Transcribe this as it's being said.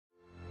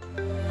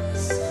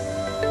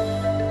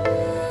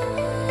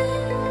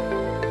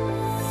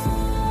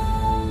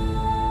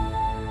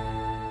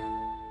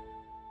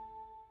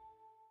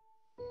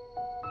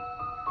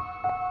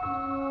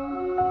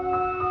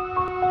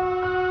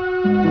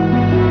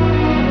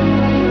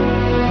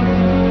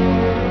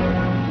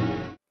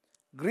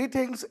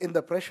Greetings in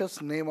the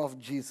precious name of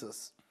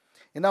Jesus.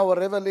 In our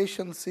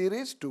Revelation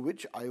series, to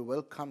which I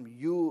welcome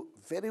you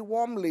very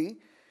warmly,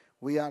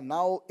 we are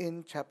now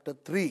in chapter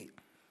 3.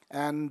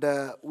 And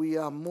we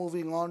are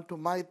moving on to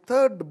my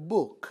third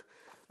book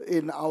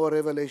in our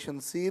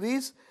Revelation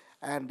series.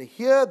 And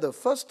here the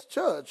first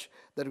church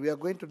that we are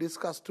going to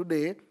discuss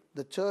today,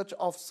 the church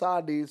of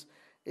Sardis,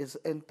 is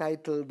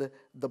entitled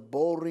The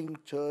Boring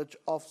Church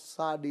of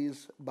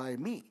Sardis by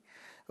me.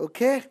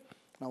 Okay?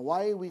 Now,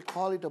 why we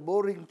call it a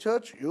boring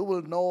church, you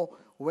will know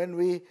when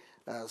we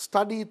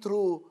study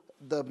through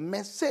the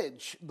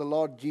message the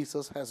Lord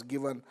Jesus has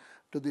given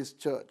to this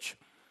church.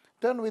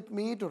 Turn with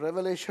me to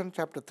Revelation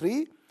chapter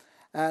 3,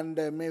 and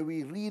may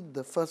we read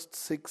the first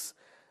 6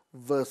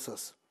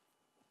 verses.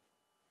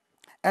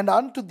 And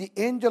unto the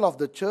angel of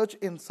the church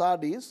in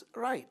Sardis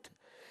write,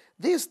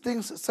 These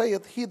things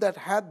saith he that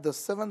hath the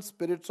 7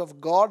 spirits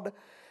of God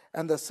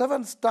and the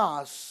 7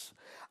 stars.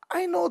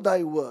 I know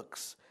thy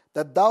works,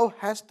 that thou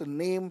hast a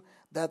name,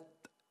 that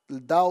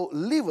thou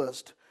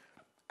livest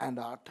and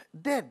art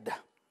dead.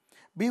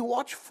 Be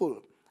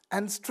watchful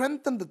and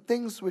strengthen the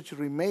things which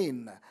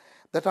remain,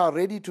 that are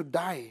ready to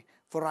die,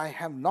 for I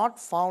have not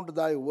found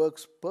thy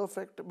works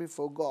perfect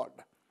before God.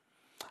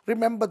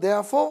 Remember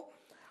therefore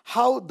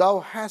how thou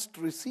hast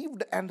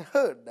received and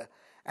heard,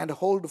 and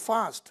hold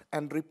fast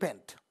and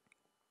repent.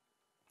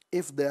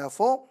 If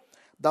therefore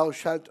thou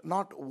shalt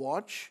not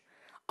watch,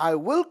 I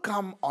will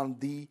come on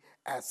thee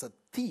as a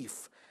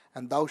thief,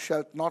 and thou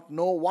shalt not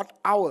know what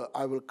hour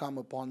I will come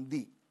upon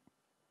thee.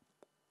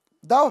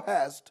 Thou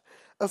hast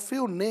a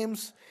few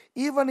names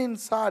even in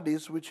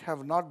Sardis which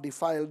have not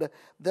defiled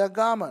their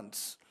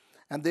garments,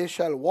 and they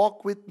shall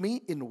walk with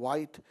me in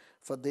white,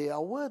 for they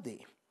are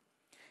worthy.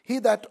 He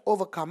that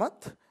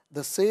overcometh,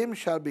 the same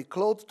shall be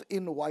clothed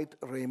in white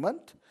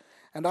raiment,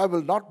 and I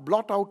will not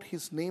blot out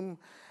his name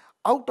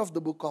out of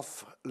the book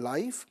of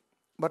life,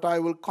 but I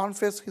will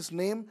confess his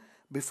name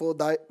before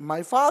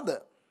my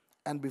Father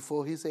and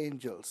before his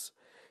angels.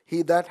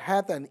 He that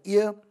hath an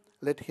ear,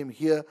 let him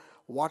hear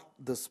what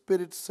the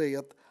Spirit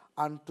saith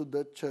unto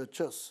the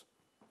churches.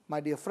 My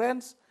dear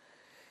friends,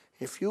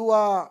 if you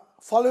are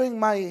following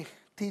my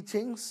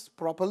teachings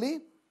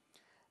properly,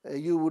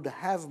 you would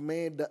have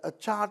made a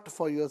chart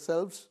for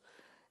yourselves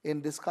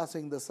in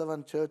discussing the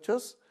 7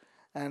 churches,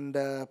 and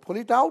pull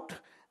it out,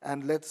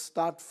 and let's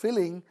start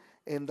filling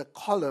in the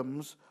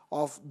columns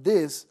of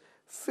this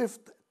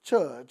 5th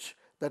church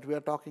that we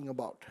are talking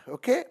about.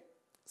 Okay?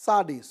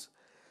 Sardis.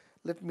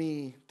 Let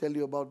me tell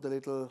you about the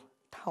little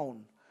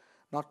town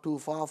not too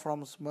far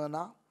from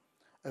Smyrna,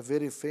 a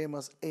very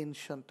famous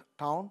ancient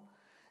town.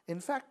 In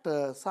fact,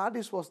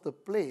 Sardis was the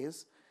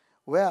place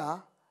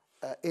where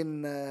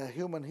in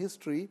human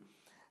history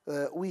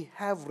we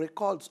have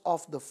records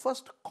of the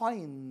first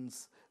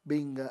coins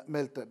being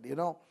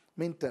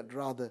minted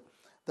rather,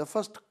 the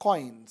first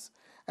coins.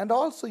 And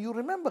also you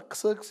remember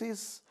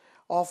Xerxes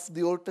of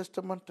the Old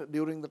Testament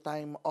during the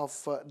time of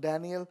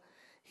Daniel.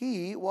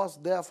 He was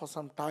there for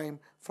some time,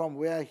 from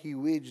where he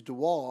waged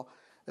war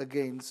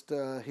against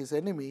his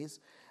enemies.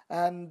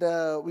 And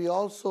we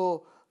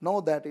also know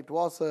that it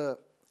was a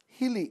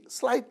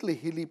slightly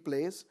hilly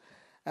place,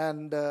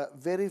 and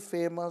very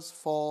famous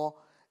for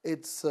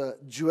its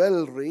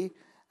jewelry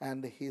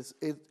and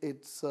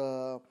its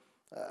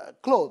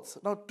clothes.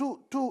 Now,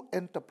 two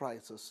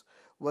enterprises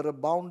were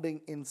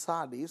abounding in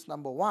Sardis.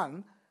 Number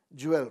one,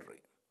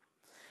 jewelry.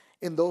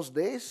 In those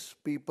days,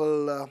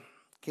 people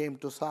came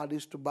to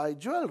Sardis to buy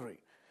jewelry,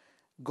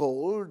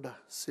 gold,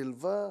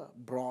 silver,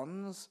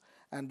 bronze,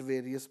 and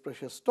various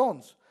precious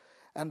stones.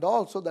 And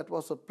also that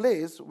was a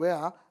place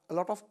where a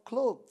lot of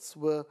clothes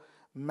were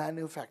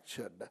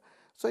manufactured.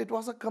 So it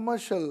was a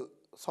commercial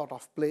sort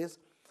of place,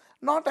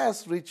 not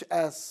as rich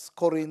as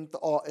Corinth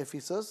or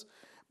Ephesus,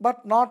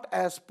 but not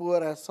as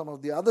poor as some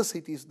of the other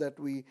cities that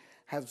we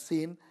have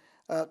seen.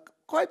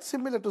 Quite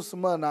similar to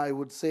Smyrna, I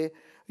would say.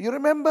 You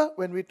remember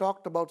when we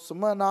talked about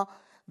Smyrna,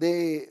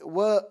 they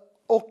were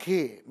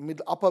okay,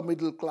 upper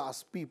middle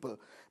class people,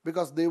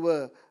 because they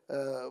were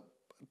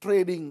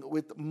trading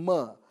with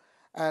myrrh.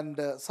 And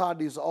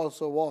Sardis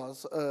also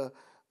was a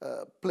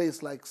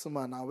place like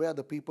Smyrna, where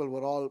the people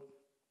were all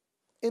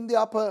in the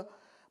upper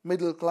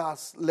middle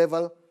class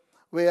level,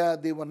 where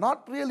they were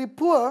not really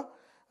poor,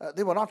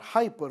 they were not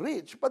hyper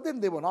rich, but then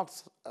they were not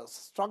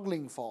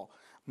struggling for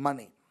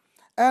money.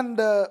 And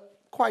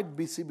quite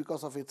busy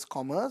because of its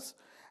commerce.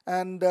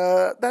 And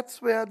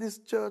that's where this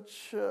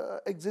church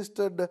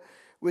existed,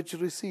 which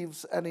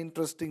receives an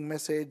interesting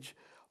message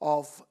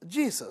of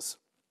Jesus.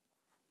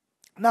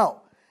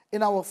 Now,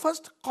 in our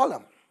first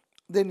column,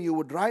 then you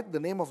would write the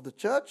name of the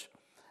church,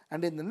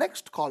 and in the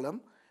next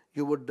column,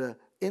 you would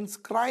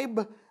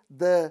inscribe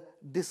the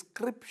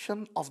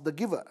description of the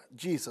giver,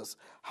 Jesus.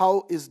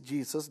 How is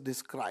Jesus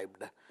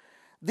described?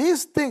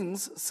 These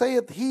things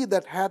saith he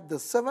that hath the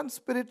 7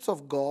 spirits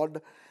of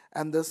God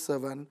and the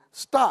 7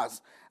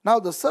 stars. Now,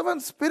 the 7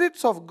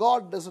 spirits of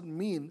God doesn't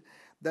mean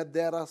that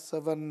there are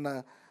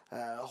 7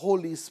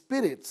 Holy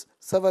Spirits,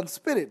 7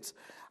 spirits.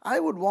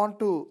 I would want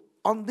to,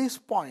 on this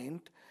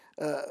point,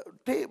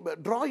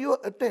 draw your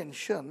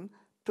attention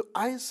to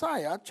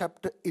Isaiah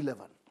chapter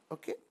 11.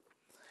 Okay?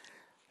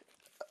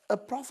 A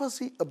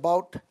prophecy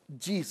about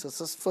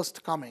Jesus'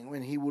 first coming,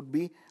 when he would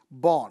be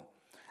born.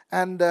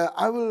 And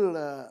I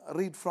will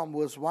read from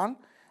verse 1,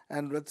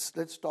 and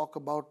let's talk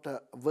about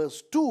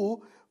verse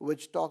 2,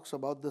 which talks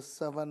about the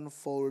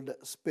sevenfold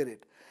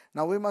Spirit.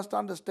 Now we must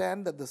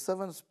understand that the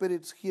seven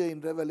spirits here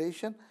in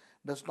Revelation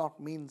does not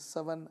mean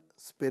seven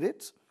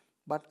spirits,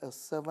 but a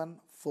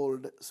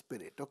sevenfold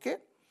Spirit. Okay?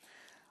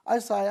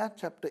 Isaiah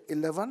chapter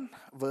 11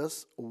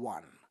 verse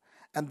 1.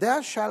 And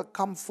there shall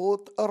come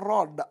forth a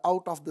rod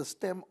out of the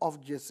stem of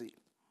Jesse,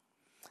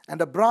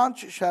 and a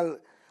branch shall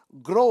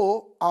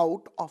grow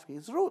out of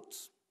his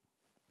roots.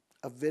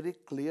 A very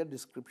clear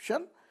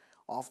description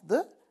of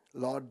the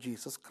Lord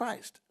Jesus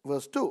Christ.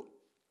 Verse 2.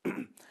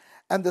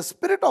 And the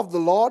Spirit of the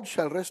Lord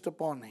shall rest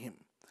upon him,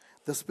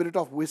 the Spirit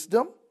of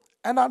wisdom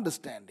and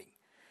understanding,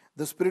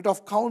 the Spirit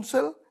of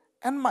counsel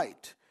and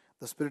might,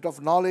 the Spirit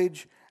of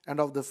knowledge and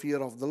of the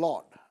fear of the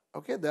Lord.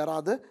 Okay, there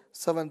are the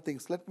seven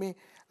things. Let me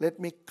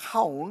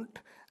count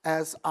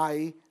as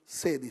I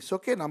say this.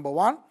 Okay, number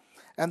 1,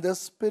 and the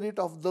Spirit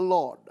of the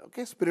Lord.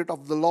 Okay, Spirit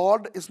of the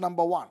Lord is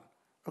number 1.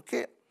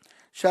 Okay,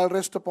 shall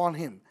rest upon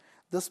him.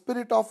 The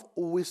Spirit of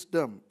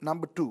wisdom,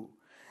 number 2.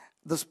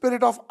 The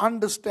Spirit of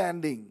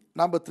understanding,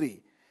 number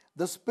 3.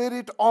 The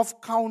Spirit of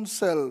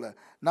counsel,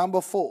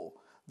 number 4.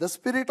 The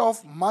Spirit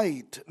of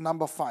might,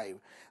 number 5.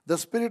 The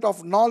Spirit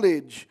of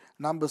knowledge,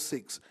 number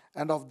 6.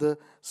 And of the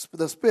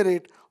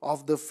Spirit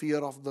of the fear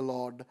of the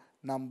Lord,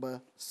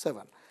 number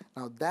 7.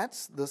 Now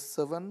that's the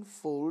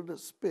sevenfold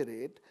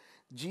Spirit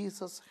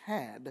Jesus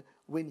had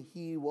when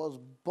he was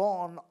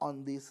born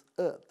on this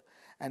earth.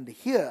 And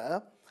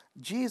here,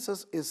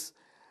 Jesus is,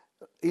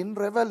 in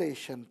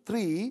Revelation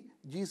 3,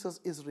 Jesus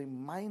is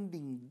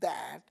reminding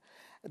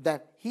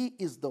that he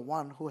is the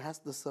one who has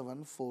the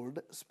sevenfold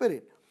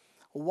Spirit.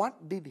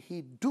 What did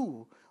he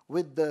do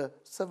with the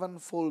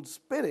sevenfold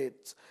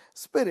spirit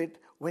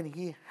when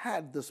he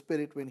had the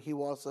Spirit when he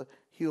was a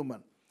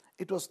human?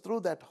 It was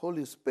through that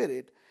Holy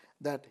Spirit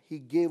that he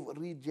gave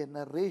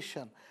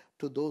regeneration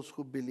to those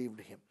who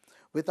believed him.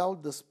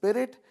 Without the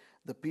Spirit,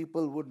 the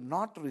people would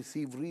not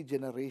receive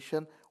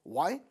regeneration.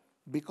 Why?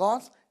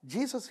 Because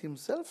Jesus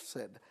himself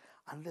said,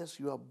 unless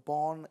you are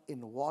born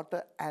in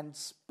water and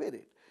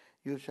Spirit,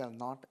 you shall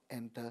not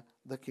enter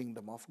the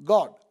kingdom of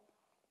God.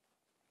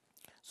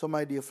 So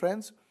my dear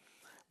friends,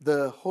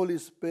 the Holy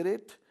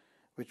Spirit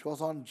which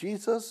was on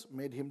Jesus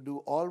made him do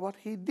all what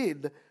he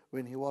did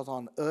when he was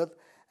on earth.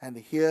 And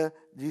here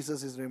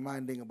Jesus is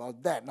reminding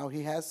about that. Now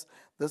he has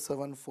the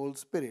sevenfold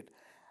Spirit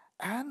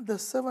and the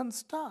 7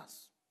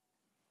 stars.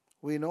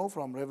 We know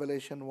from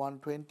Revelation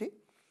 1:20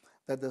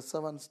 that the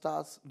 7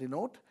 stars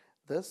denote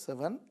the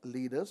 7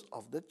 leaders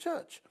of the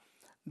church.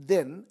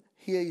 Then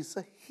here is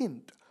a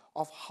hint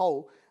of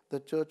how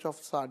the church of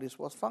Sardis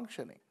was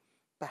functioning.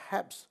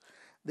 Perhaps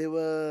they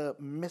were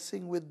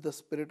messing with the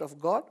Spirit of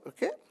God,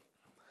 okay?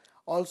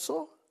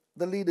 Also,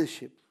 the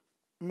leadership,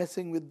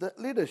 messing with the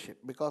leadership,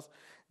 because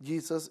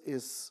Jesus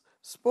is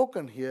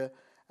spoken here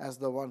as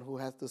the one who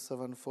has the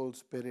sevenfold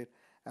Spirit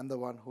and the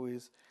one who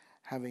is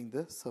having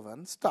the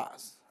 7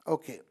 stars.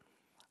 Okay,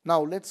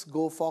 now let's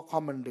go for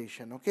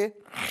commendation, okay?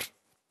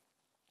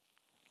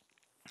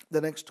 The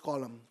next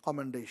column,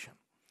 commendation.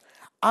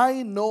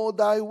 I know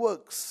thy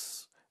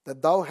works,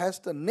 that thou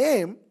hast a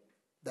name,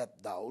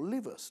 that thou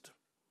livest.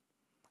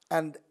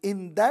 And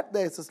in that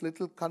there is this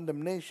little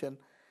condemnation,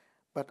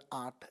 but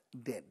art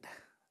dead.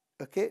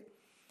 Okay?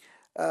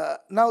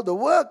 Now the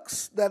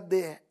works that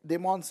they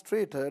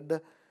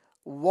demonstrated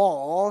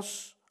were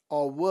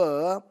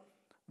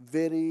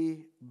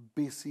very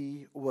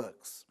busy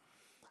works.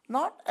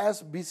 Not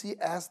as busy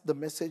as the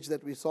message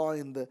that we saw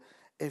in the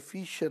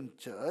Ephesian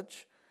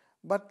church,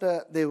 but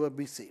they were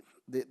busy.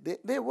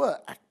 They were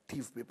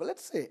active people.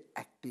 Let's say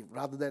active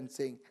rather than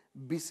saying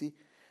busy,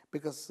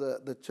 because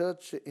the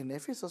church in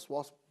Ephesus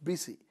was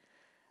busy.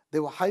 They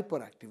were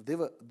hyperactive.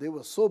 They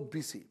were so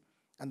busy.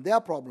 And their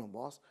problem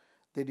was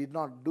they did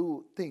not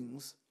do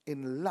things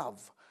in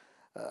love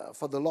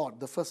for the Lord,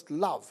 the first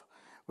love.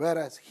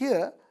 Whereas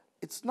here,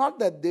 it's not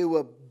that they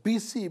were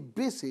busy,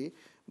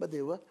 but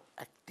they were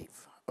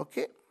active.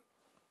 Okay?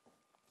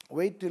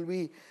 Wait till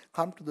we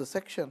come to the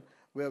section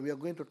where we are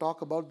going to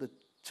talk about the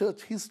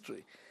church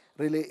history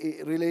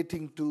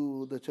relating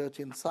to the church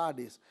in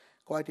Sardis.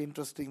 Quite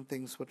interesting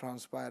things were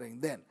transpiring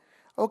then.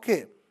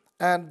 Okay,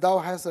 and thou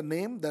hast a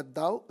name, that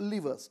thou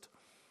livest,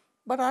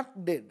 but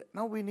art dead.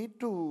 Now we need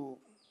to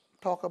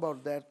talk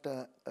about that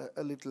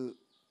a little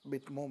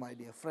bit more, my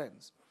dear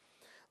friends.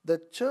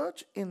 The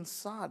church in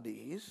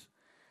Sardis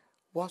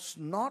was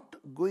not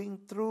going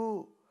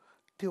through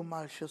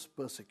tumultuous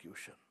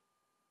persecution.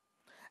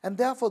 And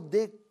therefore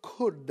they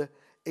could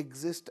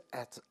exist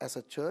as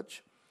a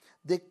church.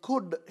 They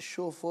could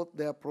show forth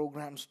their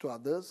programs to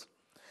others.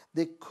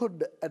 They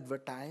could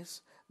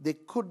advertise. They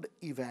could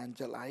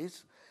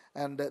evangelize.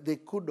 And they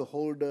could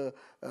hold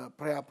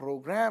prayer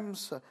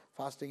programs,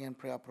 fasting and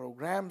prayer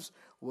programs,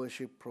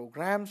 worship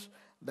programs,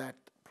 that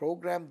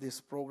program, this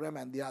program,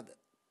 and the other.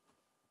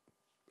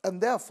 And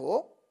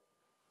therefore,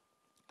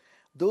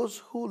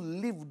 those who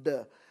lived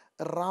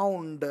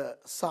around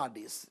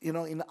Sardis,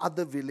 in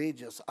other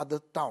villages, other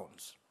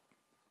towns,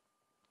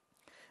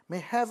 may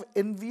have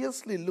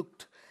enviously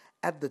looked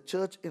at the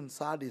church in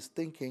Sardis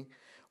thinking,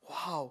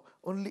 wow,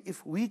 only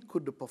if we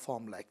could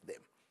perform like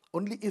them,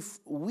 only if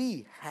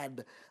we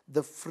had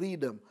the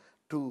freedom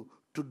to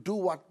do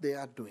what they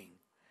are doing.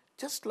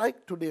 Just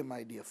like today,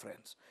 my dear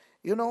friends.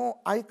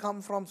 I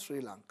come from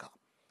Sri Lanka.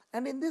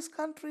 And in this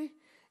country,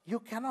 you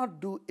cannot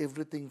do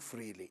everything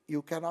freely.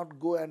 You cannot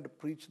go and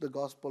preach the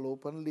gospel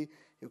openly.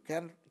 You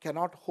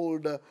cannot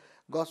hold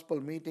gospel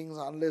meetings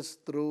unless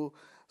through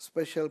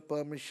special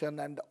permission.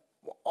 And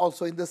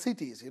also in the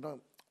cities,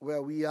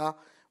 where we are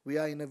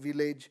in a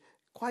village,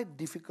 quite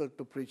difficult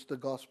to preach the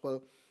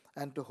gospel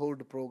and to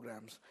hold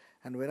programs.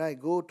 And when I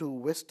go to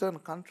Western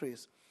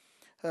countries,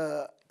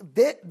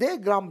 they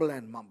grumble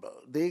and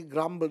mumble. They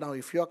grumble. Now,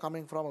 if you are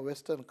coming from a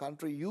Western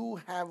country, you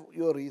have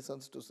your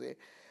reasons to say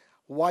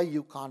why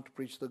you can't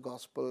preach the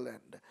gospel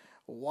and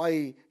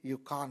why you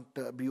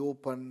can't be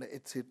open,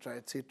 etc.,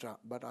 etc.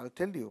 But I'll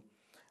tell you,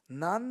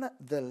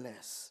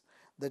 nonetheless,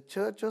 the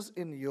churches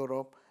in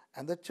Europe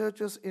and the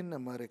churches in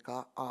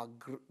America are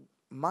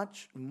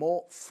much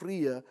more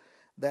freer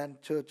than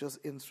churches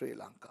in Sri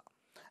Lanka.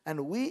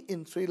 And we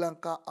in Sri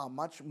Lanka are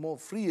much more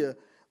freer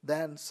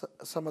than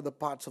some other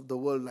parts of the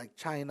world like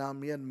China,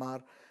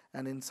 Myanmar,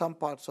 and in some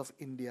parts of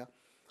India.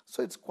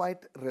 So it's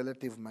quite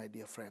relative, my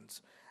dear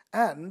friends.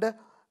 And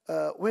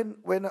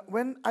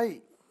when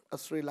I, a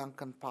Sri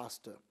Lankan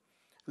pastor,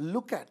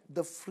 look at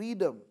the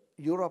freedom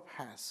Europe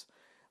has,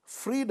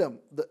 freedom,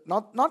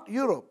 not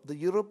Europe, the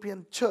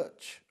European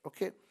church,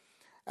 okay,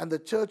 and the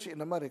church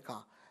in America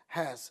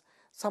has,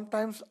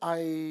 sometimes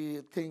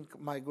I think,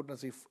 my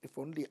goodness, if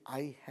only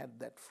I had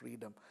that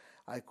freedom,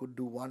 I could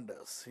do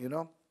wonders,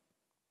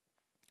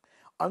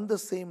 On the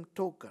same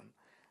token,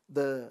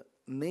 the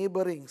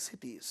neighboring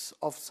cities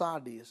of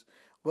Sardis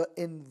were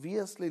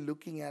enviously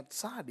looking at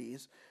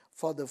Sardis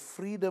for the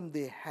freedom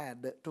they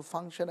had to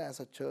function as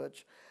a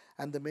church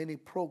and the many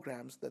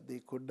programs that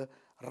they could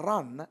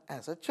run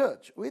as a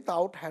church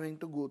without having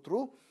to go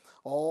through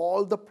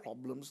all the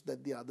problems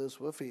that the others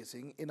were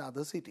facing in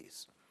other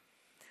cities.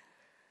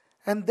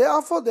 And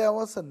therefore there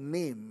was a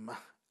name.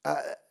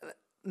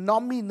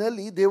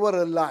 Nominally they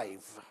were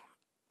alive,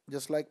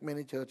 just like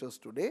many churches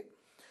today.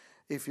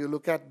 If you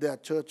look at their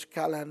church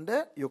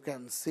calendar, you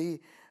can see,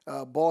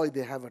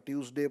 they have a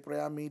Tuesday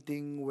prayer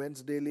meeting,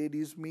 Wednesday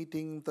ladies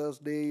meeting,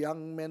 Thursday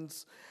young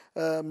men's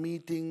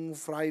meeting,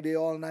 Friday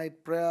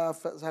all-night prayer,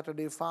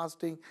 Saturday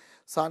fasting,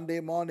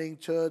 Sunday morning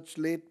church,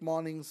 late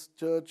mornings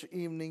church,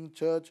 evening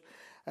church,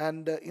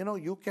 and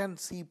you can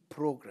see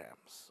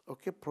programs,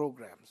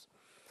 programs.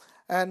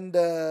 And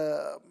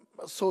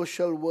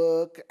social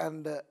work,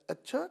 and a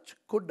church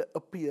could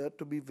appear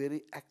to be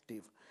very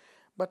active.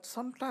 But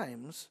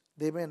sometimes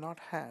they may not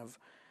have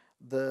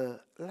the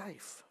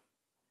life.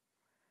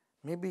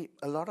 Maybe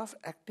a lot of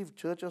active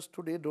churches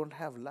today don't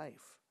have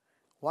life.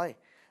 Why?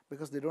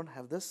 Because they don't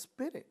have the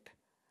Spirit.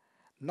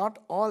 Not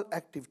all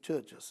active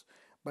churches.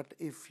 But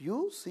if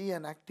you see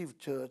an active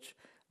church,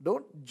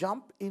 don't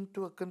jump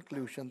into a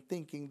conclusion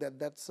thinking that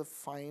that's a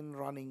fine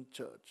running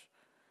church.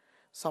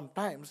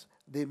 Sometimes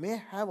they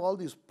may have all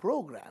these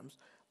programs,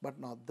 but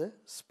not the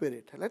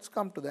Spirit. Let's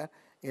come to that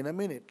in a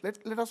minute.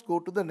 Let us go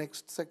to the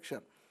next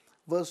section.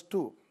 Verse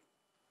 2.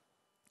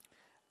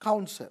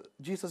 Counsel.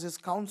 Jesus is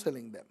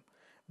counseling them.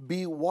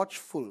 Be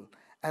watchful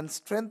and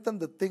strengthen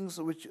the things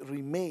which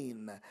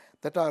remain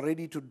that are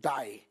ready to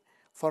die.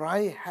 For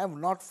I have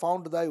not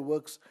found thy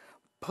works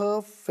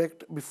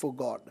perfect before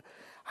God.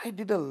 I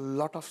did a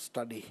lot of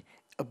study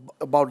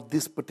about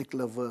this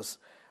particular verse.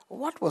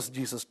 What was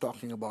Jesus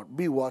talking about?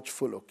 Be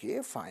watchful,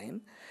 okay,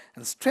 fine.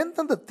 And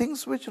strengthen the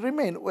things which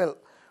remain. Well,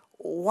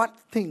 what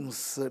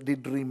things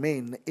did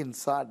remain in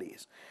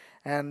Sardis?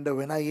 And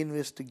when I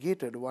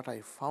investigated, what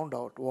I found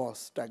out was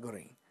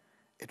staggering.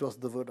 It was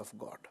the Word of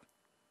God.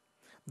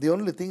 The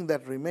only thing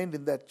that remained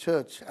in that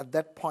church at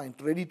that point,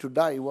 ready to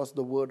die, was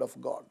the Word of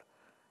God.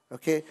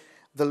 Okay?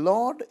 The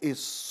Lord is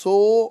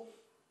so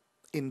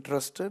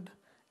interested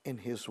in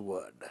His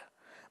Word.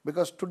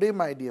 Because today,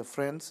 my dear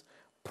friends,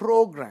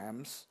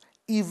 programs,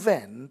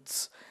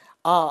 events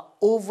are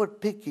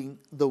overtaking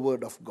the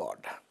Word of God.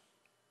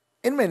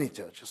 In many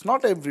churches,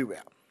 not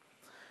everywhere.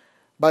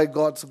 By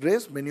God's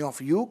grace, many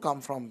of you come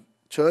from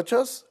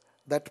churches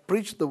that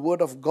preach the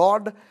Word of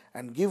God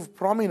and give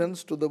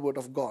prominence to the Word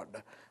of God.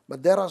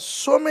 But there are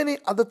so many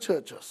other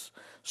churches,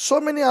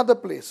 so many other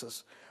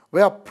places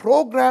where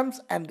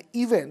programs and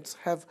events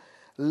have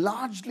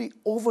largely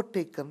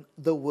overtaken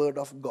the Word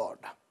of God.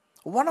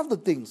 One of the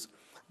things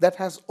that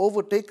has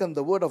overtaken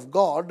the Word of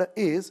God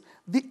is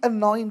the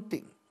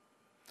anointing,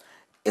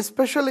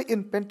 especially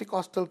in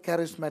Pentecostal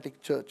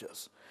charismatic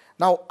churches.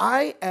 Now,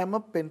 I am a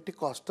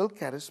Pentecostal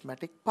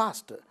charismatic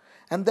pastor,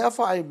 and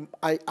therefore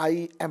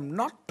I am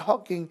not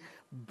talking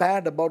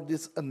bad about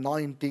this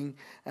anointing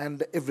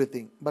and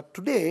everything. But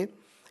today,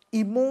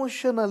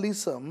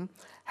 emotionalism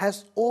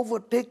has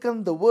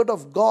overtaken the Word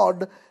of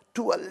God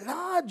to a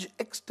large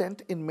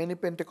extent in many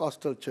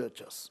Pentecostal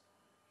churches.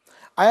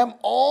 I am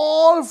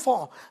all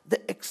for the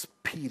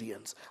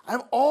experience. I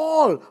am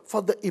all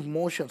for the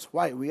emotions.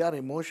 Why? We are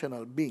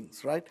emotional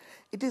beings, right?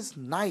 It is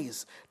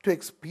nice to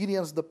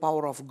experience the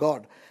power of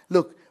God.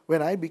 Look,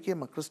 when I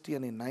became a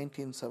Christian in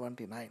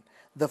 1979,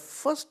 the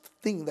first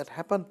thing that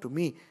happened to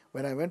me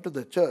when I went to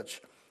the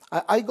church,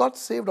 I got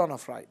saved on a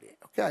Friday.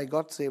 Okay, I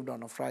got saved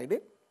on a Friday.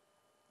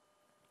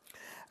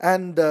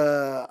 And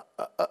a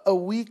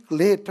week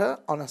later,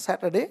 on a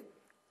Saturday,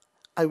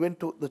 I went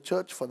to the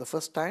church for the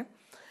first time.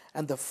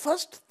 And the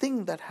first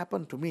thing that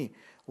happened to me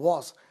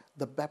was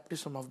the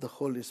baptism of the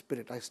Holy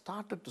Spirit. I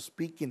started to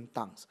speak in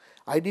tongues.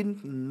 I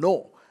didn't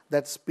know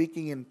that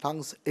speaking in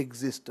tongues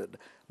existed.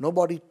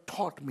 Nobody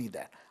taught me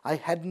that. I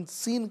hadn't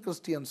seen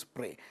Christians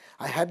pray.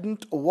 I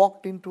hadn't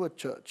walked into a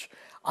church.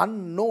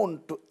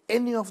 Unknown to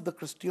any of the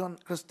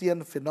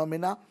Christian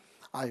phenomena,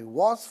 I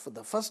was for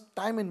the first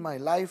time in my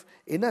life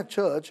in a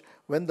church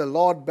when the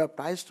Lord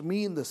baptized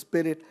me in the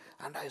Spirit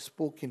and I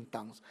spoke in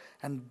tongues.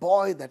 And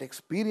boy, that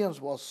experience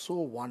was so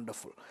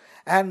wonderful.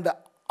 And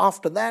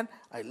after that,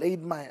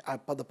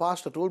 the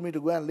pastor told me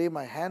to go and lay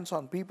my hands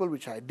on people,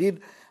 which I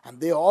did. And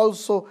they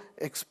also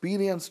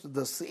experienced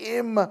the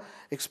same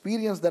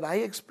experience that I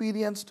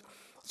experienced.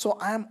 So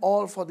I am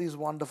all for these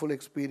wonderful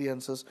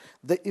experiences,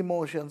 the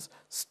emotions,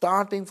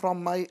 starting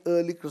from my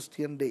early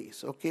Christian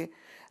days, okay?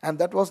 And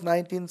that was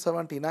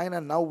 1979,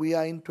 and now we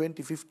are in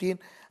 2015,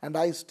 and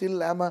I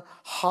still am a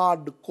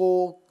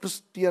hardcore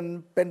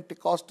Christian,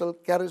 Pentecostal,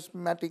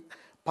 charismatic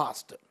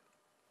pastor.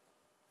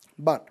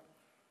 But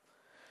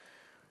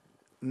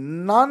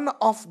none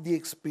of the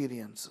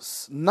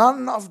experiences,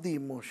 none of the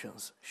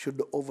emotions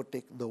should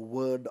overtake the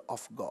Word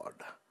of God.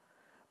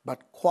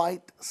 But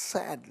quite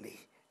sadly,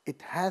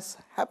 it has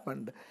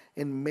happened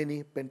in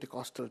many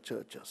Pentecostal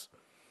churches.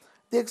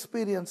 The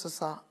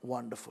experiences are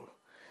wonderful.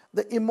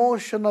 The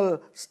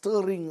emotional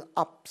stirring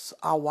ups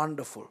are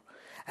wonderful.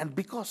 And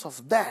because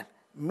of that,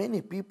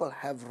 many people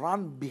have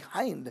run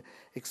behind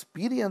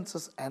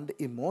experiences and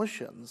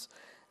emotions,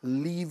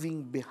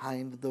 leaving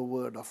behind the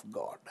Word of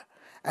God.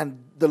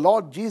 And the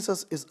Lord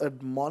Jesus is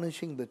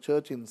admonishing the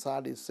church in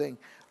Sardis, saying,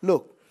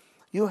 look,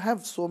 you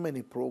have so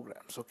many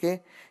programs,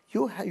 okay?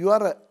 You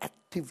are an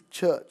active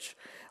church,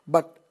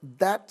 but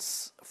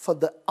that's for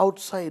the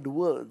outside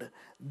world.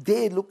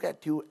 They look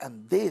at you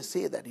and they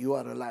say that you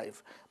are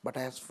alive. But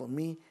as for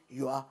me,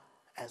 you are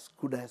as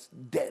good as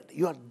dead.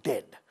 You are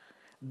dead.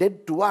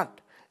 Dead to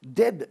what?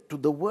 Dead to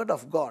the Word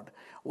of God.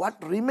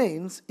 What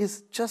remains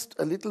is just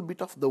a little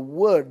bit of the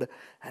Word,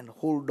 and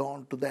hold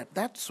on to that.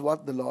 That's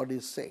what the Lord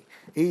is saying.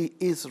 He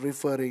is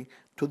referring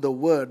to the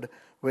Word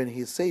when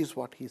He says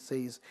what He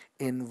says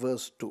in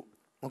verse 2.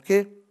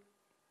 Okay?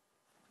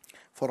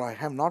 For I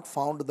have not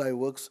found thy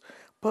works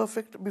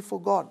perfect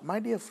before God. My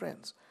dear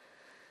friends,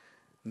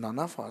 none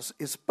of us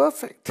is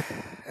perfect,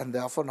 and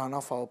therefore none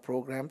of our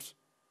programs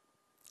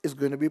is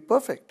going to be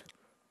perfect.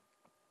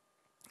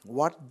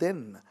 What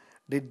then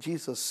did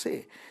Jesus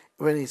say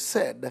when He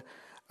said,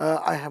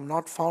 I have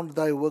not found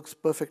thy works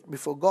perfect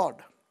before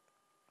God?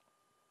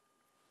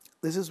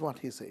 This is what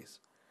He says.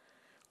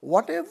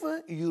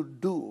 Whatever you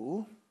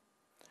do,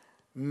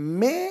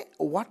 may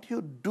what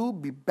you do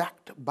be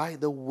backed by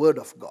the Word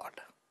of God.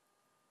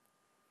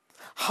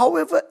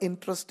 However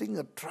interesting,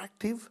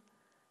 attractive,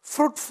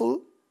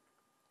 fruitful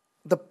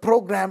the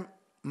program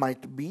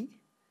might be,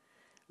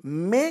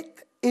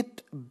 make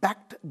it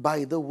backed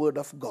by the Word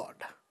of God.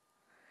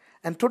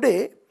 And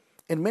today,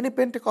 in many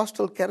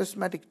Pentecostal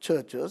charismatic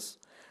churches,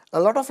 a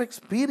lot of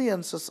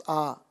experiences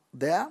are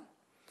there,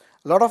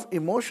 a lot of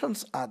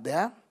emotions are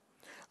there,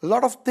 a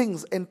lot of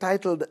things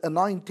entitled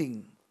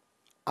anointing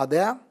are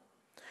there,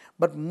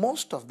 but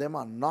most of them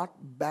are not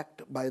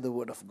backed by the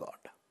Word of God.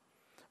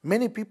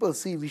 Many people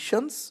see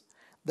visions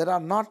that are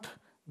not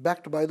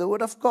backed by the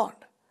Word of God.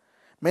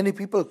 Many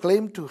people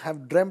claim to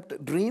have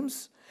dreamt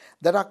dreams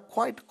that are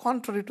quite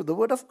contrary to the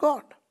Word of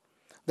God.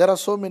 There are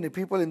so many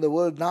people in the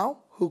world now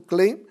who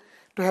claim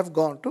to have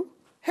gone to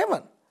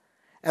heaven.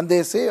 And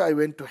they say, I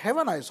went to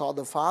heaven, I saw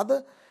the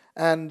Father,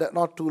 and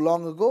not too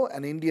long ago,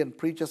 an Indian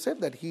preacher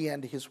said that he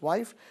and his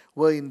wife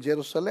were in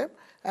Jerusalem,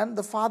 and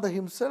the Father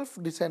Himself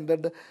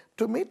descended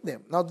to meet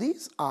them. Now,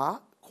 these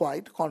are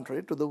quite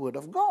contrary to the Word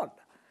of God.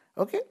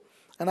 Okay?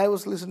 And I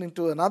was listening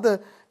to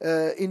another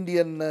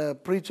Indian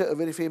preacher, a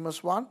very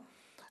famous one,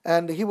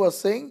 and he was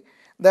saying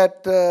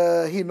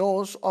that he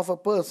knows of a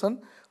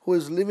person who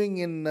is living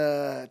in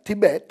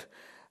Tibet,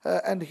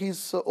 and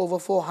he's over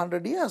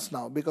 400 years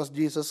now, because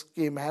Jesus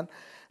came and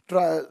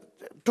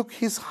took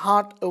his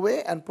heart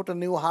away and put a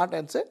new heart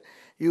and said,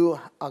 you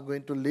are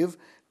going to live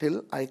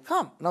till I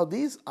come. Now,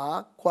 these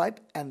are quite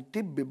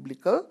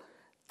anti-biblical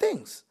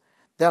things.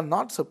 They are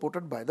not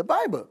supported by the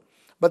Bible.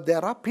 But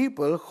there are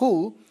people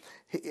who,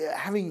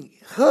 having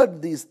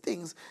heard these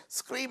things,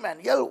 scream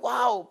and yell,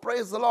 wow,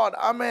 praise the Lord,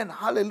 amen,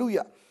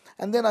 hallelujah.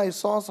 And then I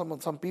saw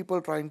some people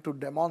trying to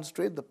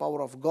demonstrate the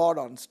power of God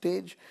on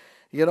stage.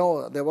 You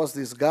know, there was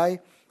this guy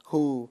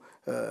who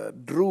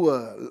drew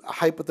a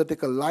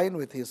hypothetical line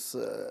with his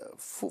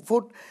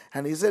foot,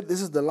 and he said,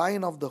 "This is the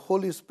line of the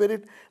Holy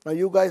Spirit. Now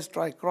you guys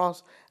try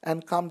cross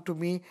and come to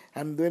me."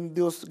 And when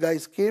those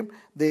guys came,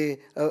 they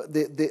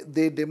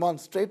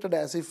demonstrated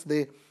as if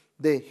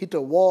they hit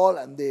a wall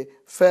and they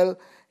fell.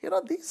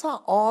 These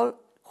are all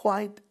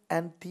quite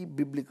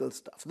anti-biblical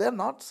stuff. They are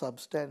not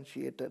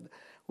substantiated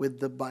with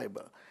the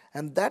Bible.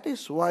 And that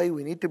is why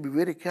we need to be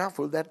very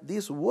careful that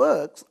these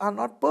works are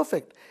not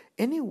perfect.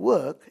 Any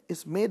work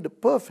is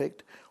made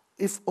perfect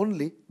if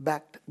only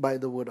backed by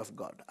the Word of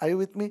God. Are you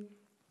with me?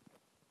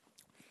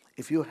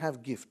 If you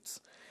have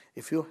gifts,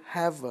 if you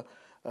have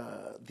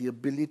the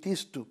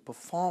abilities to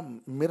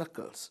perform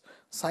miracles,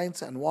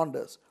 signs and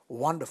wonders,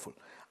 wonderful.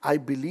 I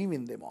believe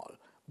in them all.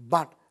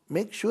 But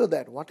make sure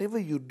that whatever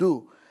you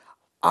do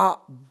are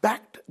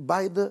backed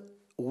by the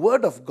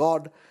Word of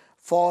God,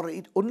 for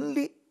it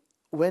only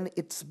when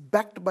it's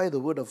backed by the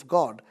Word of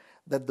God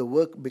that the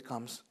work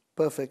becomes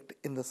perfect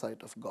in the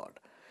sight of God.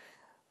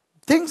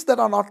 Things that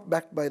are not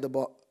backed by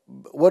the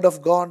Word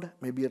of God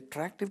may be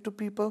attractive to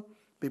people.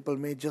 People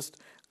may just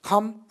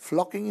come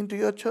flocking into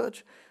your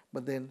church,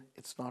 but then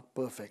it's not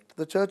perfect.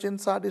 The church in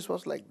Sardis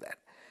was like that.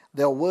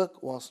 Their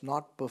work was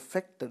not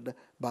perfected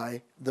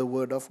by the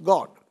Word of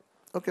God.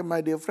 Okay,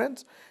 my dear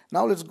friends,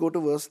 now let's go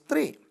to verse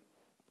 3.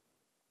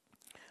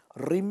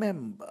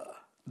 Remember,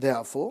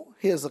 therefore,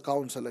 here's the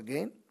counsel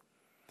again,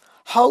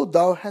 how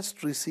thou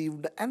hast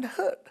received and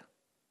heard.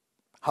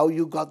 How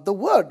you got the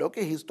word.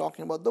 Okay, he's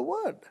talking about the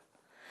word.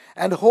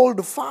 And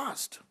hold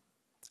fast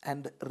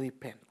and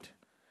repent.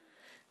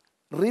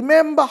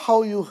 Remember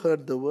how you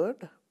heard the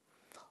word.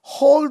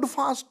 Hold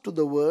fast to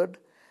the word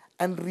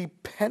and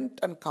repent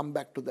and come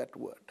back to that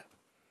word.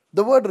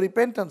 The word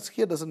repentance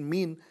here doesn't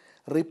mean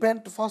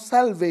repent for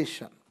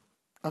salvation.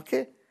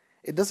 Okay?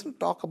 It doesn't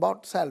talk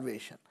about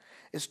salvation.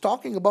 It's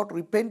talking about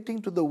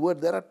repenting to the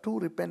word. There are two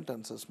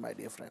repentances, my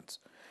dear friends.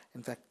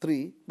 In fact,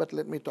 three, but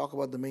let me talk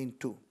about the main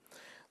two.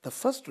 The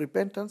first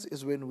repentance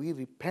is when we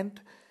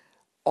repent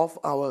of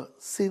our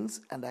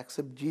sins and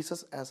accept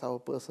Jesus as our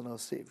personal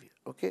Savior.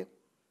 Okay?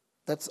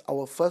 That's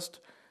our first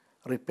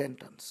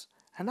repentance.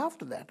 And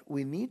after that,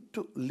 we need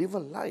to live a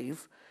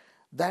life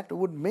that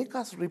would make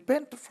us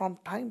repent from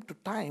time to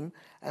time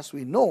as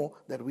we know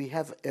that we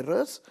have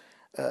errors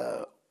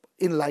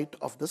in light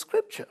of the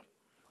Scripture.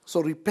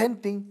 So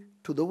repenting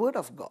to the Word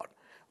of God.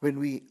 When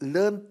we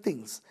learn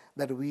things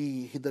that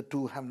we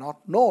hitherto have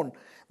not known,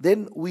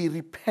 then we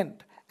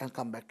repent and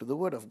come back to the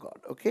Word of God.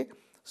 Okay?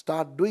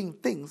 Start doing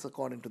things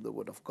according to the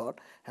Word of God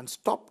and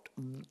stop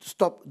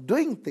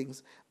doing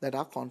things that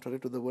are contrary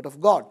to the Word of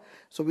God.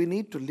 So we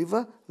need to live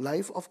a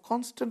life of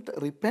constant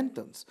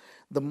repentance.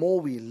 The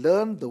more we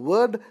learn the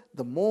Word,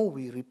 the more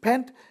we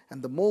repent,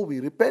 and the more we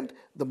repent,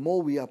 the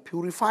more we are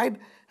purified,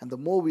 and the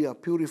more we are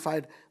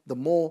purified, the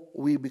more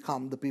we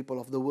become the people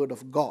of the Word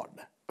of God.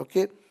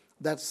 Okay?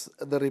 That's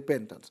the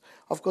repentance.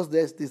 Of course,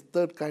 there's this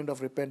third kind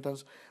of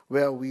repentance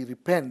where we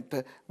repent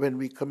when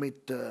we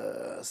commit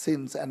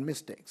sins and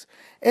mistakes.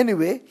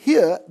 Anyway,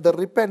 here the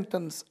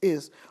repentance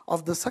is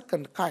of the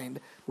second kind,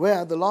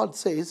 where the Lord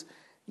says,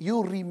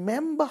 you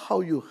remember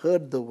how you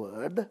heard the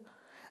word,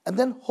 and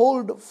then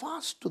hold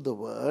fast to the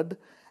word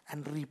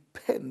and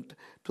repent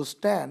to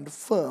stand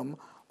firm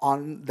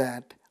on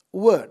that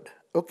word.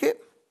 Okay?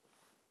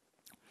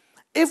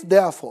 If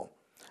therefore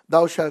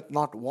thou shalt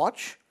not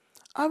watch,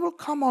 I will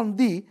come on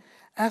thee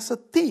as a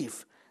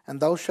thief, and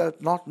thou shalt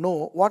not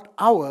know what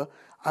hour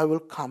I will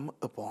come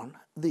upon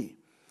thee.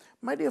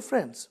 My dear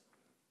friends,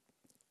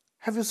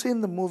 have you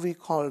seen the movie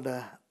called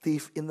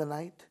Thief in the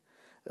Night?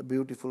 A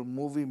beautiful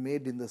movie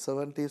made in the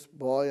 70s.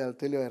 Boy, I'll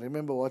tell you, I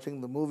remember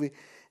watching the movie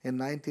in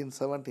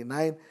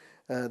 1979.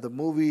 The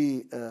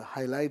movie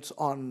highlights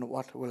on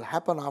what will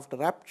happen after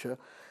rapture.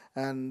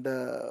 And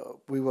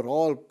we were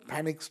all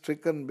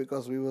panic-stricken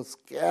because we were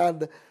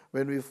scared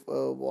when we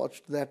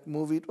watched that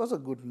movie. It was a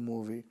good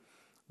movie,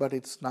 but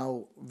it's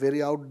now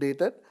very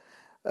outdated.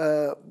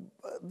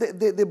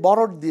 They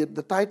borrowed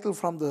the title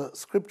from the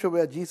scripture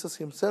where Jesus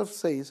himself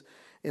says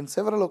in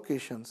several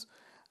occasions,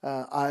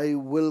 I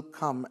will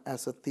come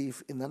as a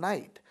thief in the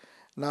night.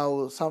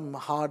 Now, some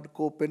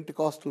hardcore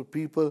Pentecostal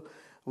people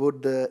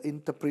would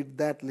interpret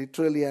that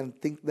literally and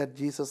think that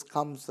Jesus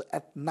comes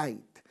at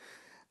night.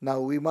 Now,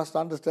 we must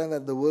understand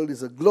that the world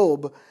is a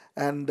globe,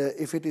 and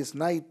if it is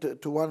night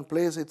to one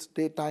place, it's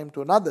daytime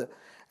to another.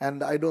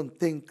 And I don't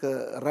think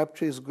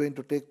rapture is going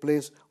to take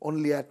place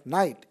only at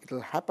night. It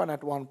will happen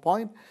at one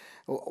point,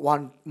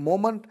 one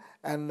moment,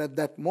 and at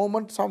that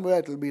moment, somewhere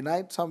it will be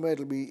night, somewhere it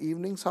will be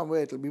evening,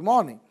 somewhere it will be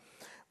morning.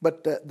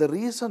 But the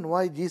reason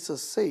why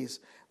Jesus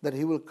says that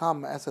he will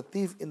come as a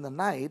thief in the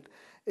night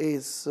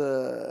is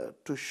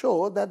to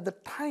show that the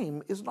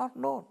time is not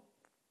known.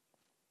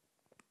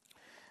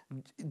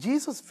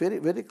 Jesus very,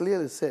 very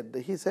clearly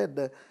said, he said,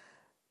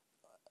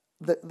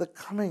 the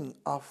coming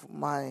of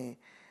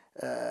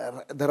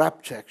the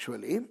rapture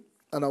actually.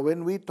 Now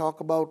when we talk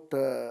about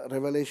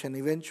Revelation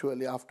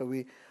eventually, after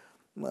we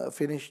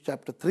finish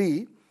chapter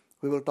 3,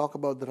 we will talk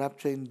about the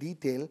rapture in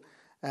detail.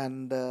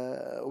 and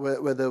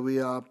whether we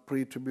are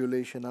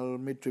pre-tribulational,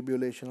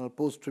 mid-tribulational,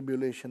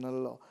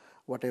 post-tribulational, or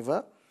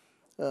whatever.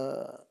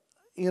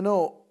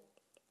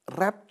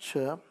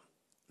 Rapture,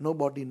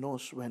 nobody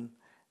knows when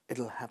it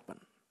will happen.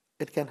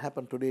 It can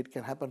happen today, it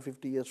can happen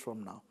 50 years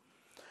from now.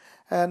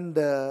 And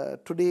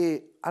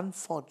today,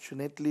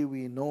 unfortunately,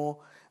 we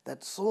know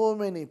that so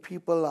many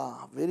people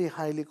are very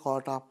highly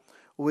caught up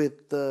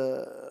with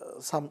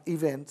some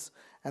events,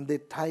 and they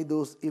tie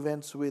those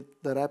events with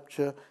the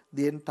rapture,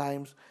 the end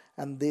times,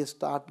 and they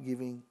start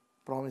giving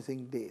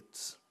promising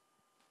dates.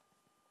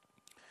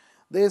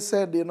 They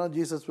said,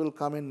 Jesus will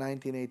come in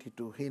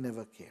 1982. He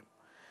never came.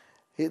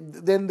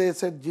 Then they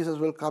said Jesus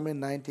will come in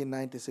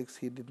 1996.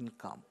 He didn't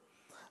come.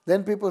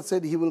 Then people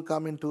said he will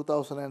come in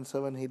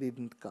 2007. He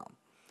didn't come.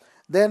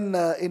 Then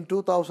in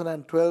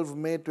 2012,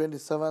 May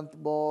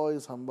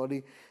 27th,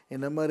 somebody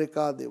in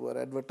America, they were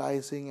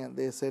advertising and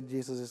they said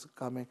Jesus is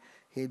coming.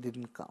 He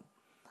didn't come.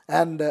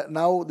 And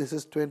now this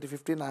is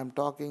 2015. I'm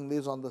talking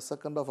this on the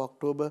 2nd of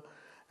October.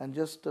 And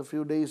just a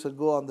few days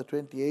ago, on the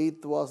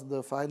 28th, was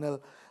the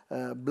final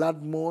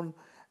blood moon.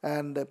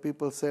 And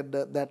people said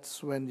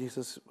that's when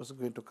Jesus was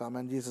going to come.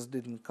 And Jesus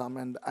didn't come.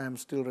 And I am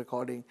still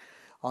recording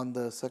on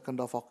the 2nd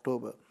of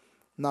October.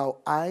 Now,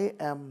 I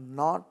am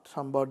not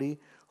somebody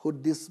who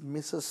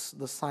dismisses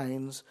the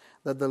signs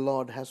that the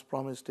Lord has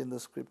promised in the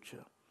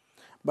Scripture.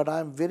 But I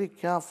am very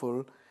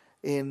careful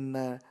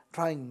in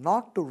trying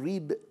not to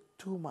read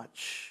too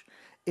much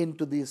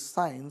into these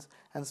signs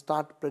and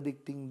start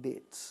predicting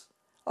dates.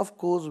 Of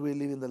course, we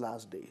live in the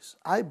last days.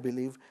 I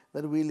believe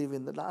that we live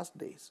in the last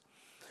days.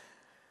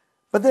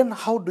 But then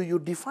how do you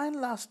define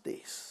last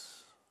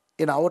days?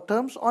 In our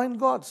terms or in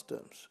God's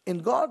terms? In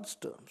God's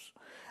terms.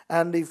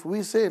 And if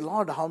we say,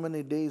 Lord, how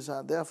many days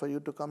are there for you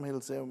to come?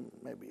 He'll say,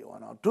 maybe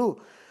 1 or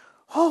 2.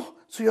 Oh,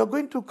 so you're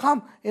going to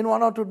come in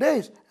 1 or 2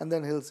 days? And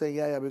then he'll say,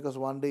 yeah, because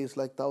 1 day is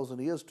like 1,000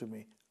 years to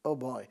me. Oh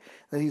boy.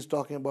 Then he's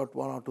talking about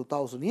 1 or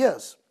 2,000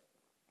 years.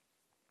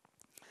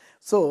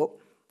 So,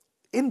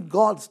 in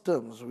God's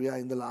terms, we are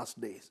in the last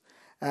days.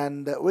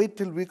 And wait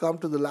till we come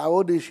to the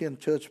Laodicean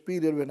church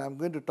period when I'm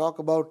going to talk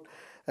about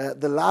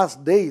the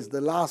last days,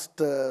 the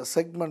last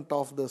segment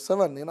of the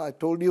 7. I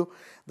told you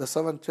the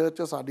 7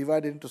 churches are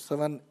divided into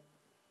 7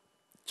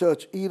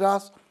 church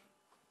eras.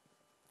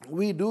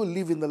 We do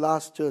live in the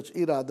last church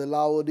era, the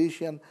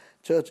Laodicean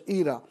church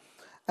era.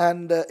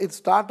 And it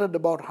started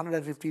about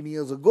 115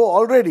 years ago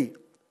already.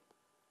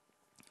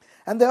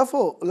 And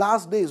therefore,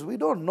 last days, we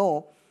don't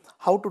know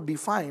how to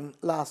define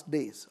last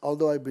days,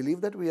 although I believe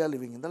that we are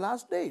living in the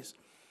last days.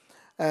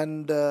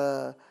 And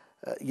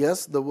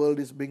yes, the world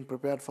is being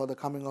prepared for the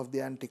coming of the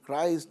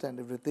Antichrist and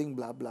everything,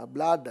 blah, blah,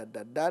 blah,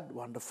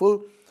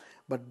 wonderful.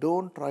 But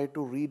don't try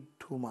to read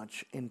too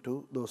much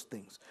into those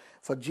things.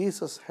 For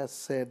Jesus has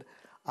said,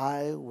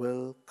 I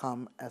will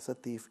come as a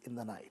thief in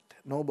the night.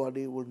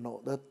 Nobody will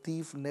know. The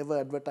thief never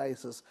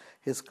advertises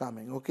his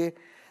coming, okay?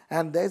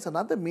 And there is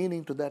another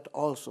meaning to that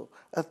also.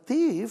 A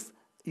thief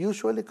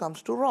usually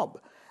comes to rob.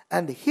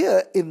 And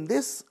here in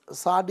this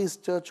Sardis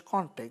church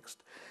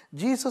context,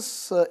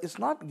 Jesus is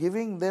not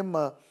giving them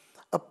a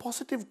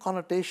positive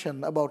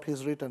connotation about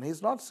his return.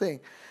 He's not saying,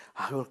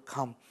 I will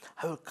come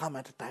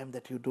at a time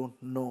that you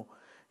don't know.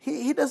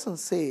 He doesn't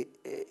say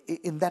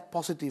in that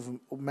positive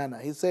manner.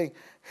 He's saying,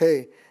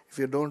 hey, if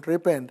you don't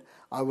repent,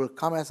 I will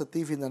come as a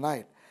thief in the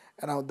night.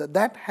 And now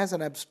that has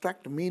an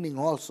abstract meaning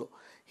also.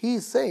 He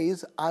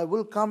says, I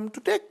will come to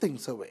take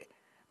things away.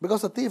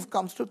 Because a thief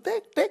comes to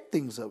take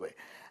things away.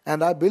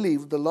 And I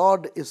believe the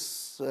Lord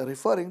is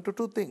referring to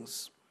 2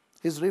 things.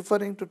 He's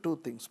referring to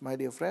 2 things, my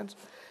dear friends.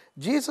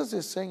 Jesus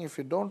is saying, if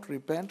you don't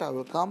repent, I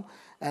will come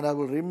and I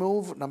will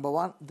remove, number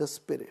 1, the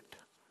Spirit.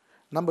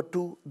 Number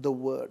 2, the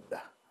Word.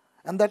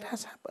 And that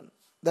has happened.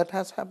 That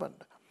has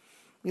happened.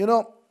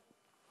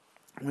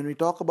 When we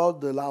talk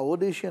about the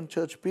Laodicean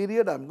church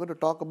period, I'm going to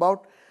talk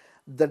about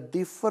the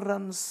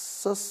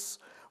differences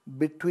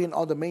between,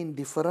 or the main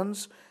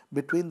difference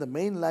between the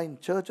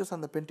mainline churches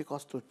and the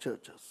Pentecostal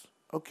churches.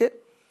 Okay?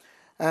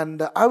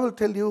 And I will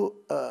tell you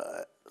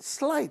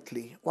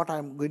slightly what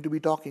I'm going to be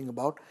talking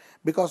about,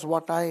 because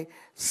what I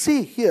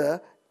see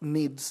here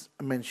needs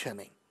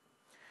mentioning.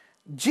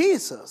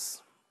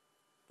 Jesus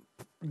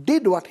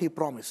did what he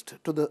promised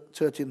to the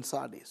church in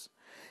Sardis.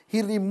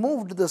 He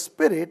removed the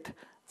Spirit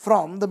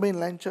from the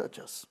mainline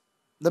churches.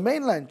 The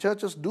mainline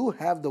churches do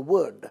have the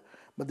Word,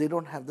 but they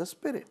don't have the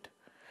Spirit.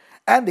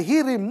 And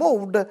he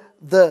removed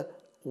the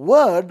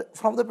Word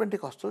from the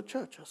Pentecostal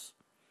churches.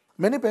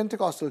 Many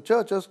Pentecostal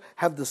churches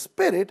have the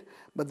Spirit,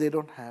 but they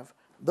don't have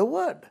the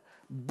Word.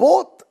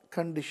 Both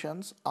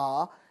conditions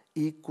are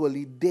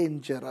equally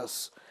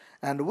dangerous.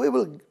 And we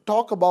will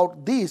talk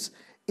about these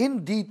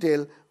in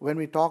detail when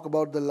we talk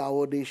about the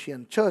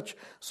Laodicean church.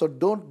 So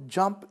don't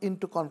jump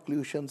into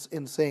conclusions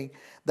in saying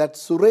that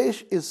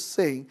Suresh is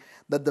saying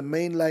that the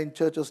mainline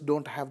churches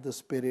don't have the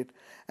Spirit,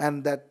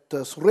 and that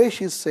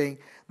Suresh is saying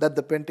that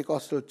the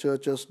Pentecostal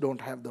churches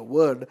don't have the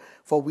Word.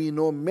 For we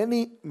know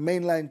many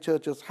mainline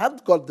churches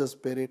have got the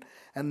Spirit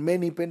and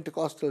many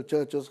Pentecostal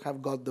churches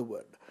have got the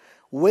Word.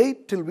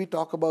 wait till we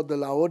talk about the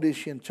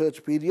Laodicean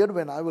church period,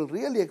 when I will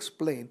really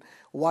explain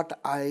what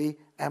I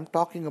am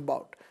talking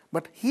about.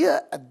 But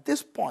here at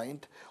this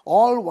point,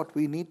 all what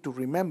we need to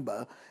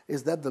remember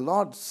is that the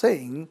Lord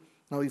saying,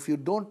 now if you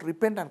don't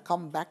repent and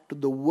come back to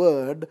the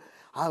word,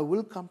 I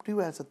will come to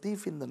you as a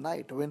thief in the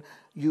night when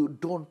you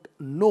don't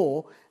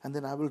know, and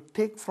then I will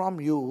take from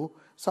you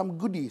some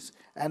goodies.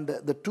 And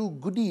the two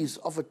goodies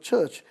of a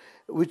church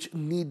which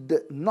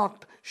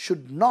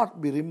should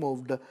not be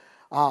removed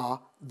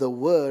are the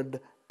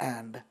word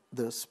and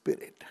the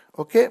spirit.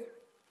 Okay?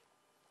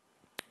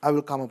 I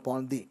will come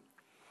upon thee.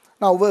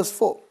 Now verse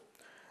 4.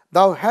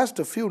 Thou hast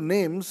a few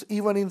names,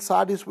 even in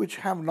Sardis, which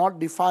have not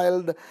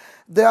defiled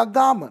their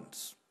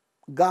garments.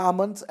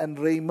 Garments and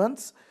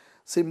raiments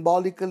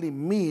symbolically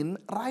mean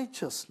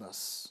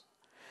righteousness.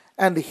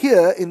 And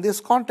here, in this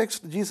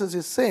context, Jesus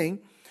is saying,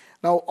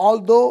 now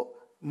although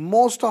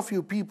most of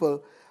you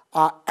people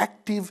are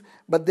active,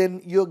 but then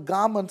your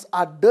garments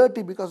are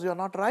dirty because you are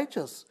not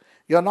righteous.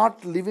 You are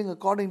not living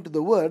according to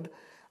the word.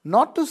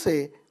 Not to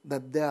say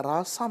that there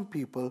are some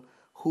people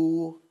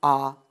who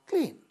are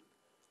clean,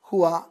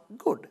 who are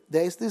good.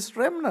 There is this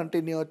remnant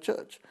in your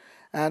church.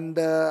 And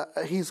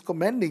he's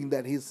commending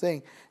that. He's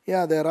saying,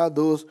 yeah, there are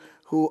those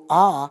who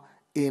are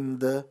in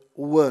the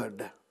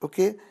word.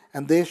 Okay?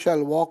 And they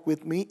shall walk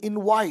with me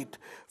in white,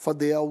 for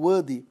they are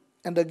worthy.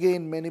 And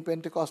again, many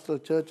Pentecostal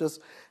churches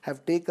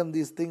have taken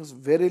these things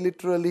very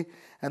literally,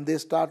 and they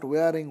start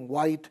wearing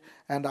white.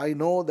 And I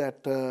know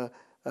that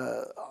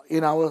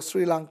in our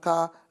Sri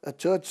Lanka, a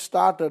church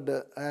started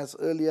as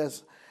early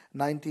as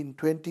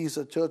 1920s,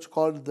 a church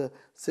called the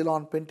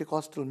Ceylon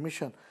Pentecostal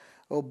Mission.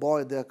 Oh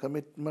boy, their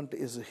commitment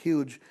is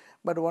huge.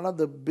 But one of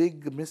the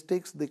big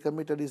mistakes they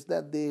committed is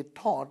that they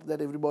taught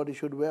that everybody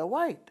should wear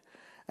white.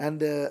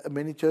 And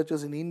many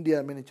churches in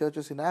India, many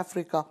churches in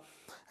Africa,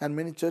 and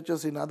many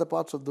churches in other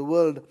parts of the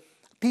world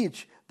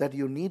teach that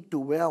you need to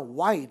wear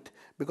white,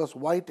 because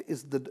white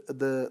is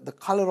the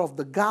color of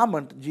the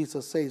garment,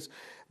 Jesus says,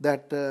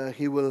 that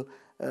he will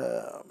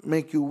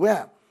make you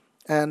wear.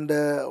 And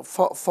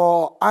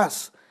for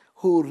us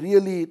who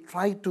really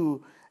try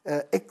to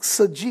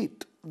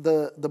exegete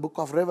the book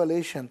of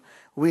Revelation,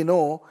 we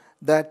know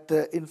that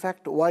in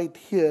fact white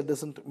here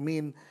doesn't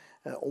mean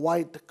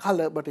white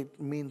color, but it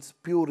means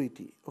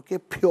purity. Okay,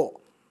 pure.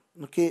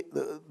 Okay,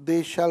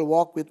 they shall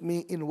walk with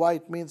me in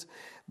white means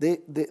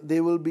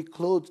they will be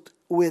clothed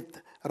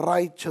with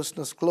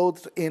righteousness,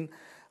 clothed in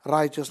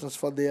righteousness,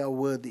 for they are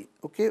worthy.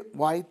 Okay,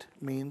 white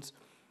means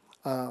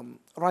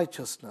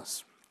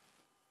righteousness.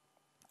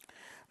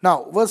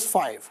 Now, verse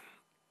 5,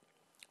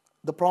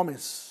 the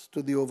promise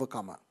to the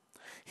overcomer.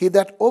 He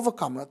that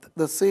overcometh,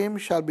 the same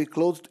shall be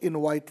clothed in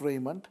white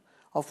raiment,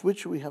 of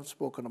which we have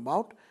spoken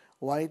about.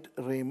 White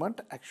raiment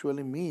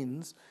actually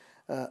means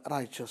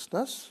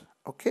righteousness.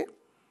 Okay?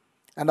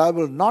 And I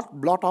will not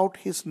blot out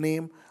his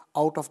name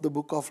out of the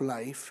book of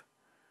life,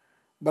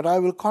 but I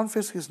will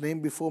confess his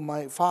name before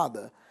my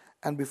Father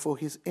and before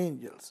his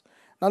angels.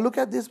 Now look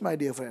at this, my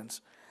dear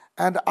friends.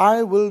 And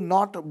I will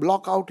not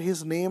block out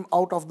his name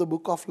out of the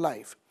book of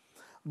life.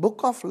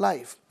 Book of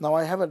life. Now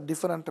I have a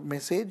different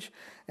message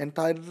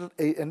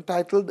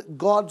entitled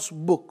God's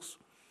Books.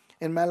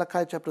 In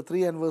Malachi chapter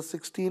 3 and verse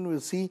 16, we'll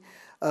see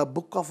a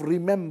book of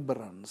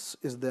remembrance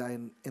is there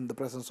in the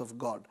presence of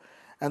God.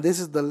 And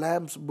this is the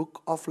Lamb's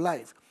book of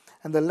life.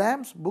 And the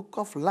Lamb's book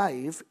of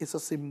life is a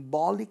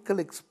symbolical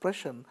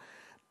expression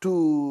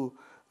to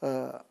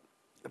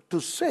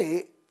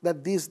say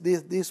that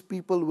these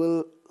people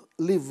will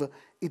live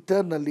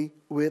eternally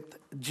with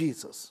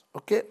Jesus.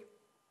 Okay?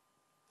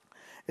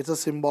 It's a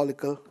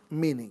symbolical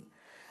meaning.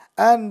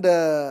 And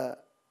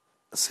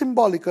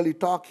symbolically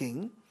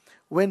talking,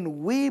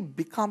 when we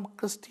become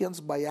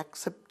Christians by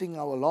accepting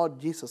our Lord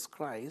Jesus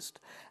Christ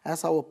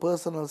as our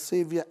personal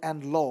Savior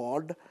and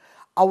Lord,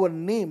 our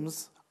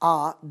names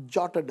are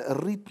jotted,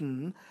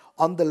 written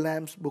on the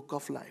Lamb's book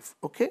of life.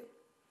 Okay?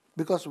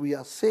 Because we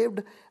are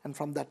saved, and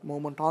from that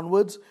moment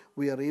onwards,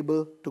 we are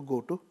able to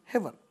go to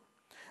heaven.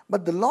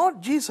 But the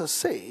Lord Jesus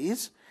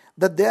says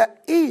that there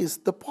is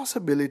the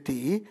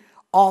possibility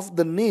of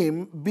the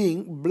name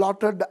being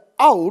blotted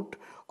out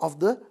of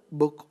the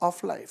book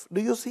of life.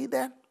 Do you see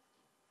that?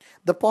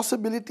 The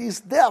possibility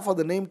is there for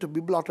the name to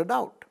be blotted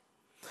out.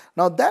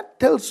 Now that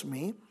tells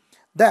me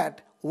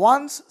that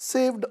once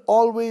saved,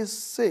 always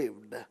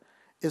saved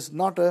is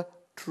not a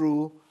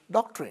true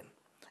doctrine.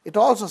 It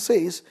also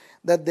says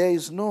that there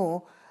is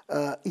no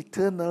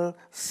eternal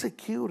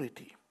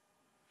security.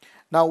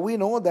 Now we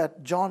know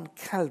that John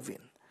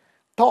Calvin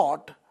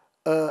taught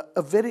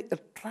a very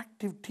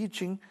attractive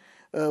teaching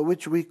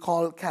which we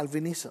call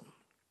Calvinism.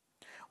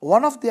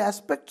 One of the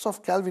aspects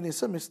of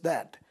Calvinism is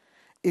that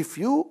if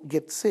you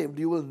get saved,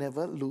 you will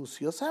never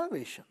lose your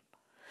salvation.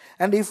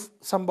 And if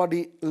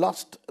somebody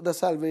lost the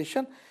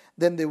salvation,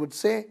 then they would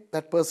say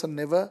that person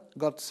never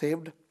got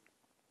saved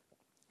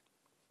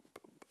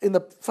in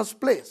the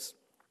first place.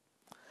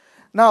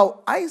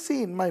 Now, I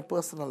see in my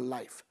personal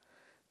life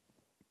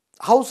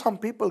how some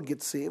people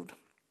get saved.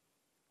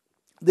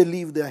 They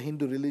leave their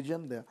Hindu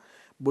religion, their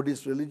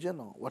Buddhist religion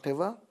or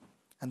whatever,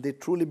 and they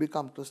truly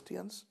become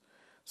Christians.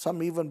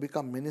 Some even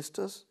become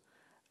ministers.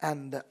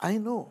 And I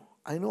know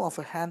of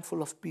a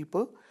handful of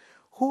people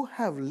who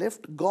have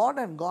left God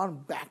and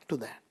gone back to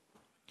that.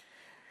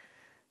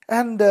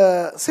 And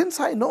since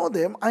I know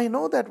them, I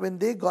know that when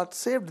they got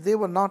saved, they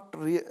were not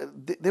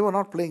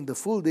playing the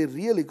fool. They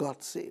really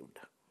got saved.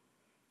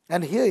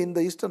 And here in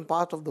the eastern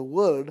part of the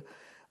world,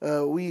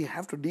 we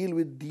have to deal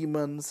with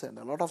demons and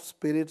a lot of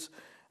spirits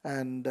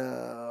and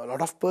a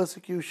lot of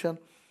persecution.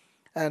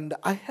 And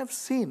I have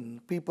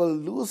seen people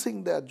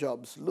losing their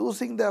jobs,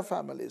 losing their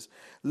families,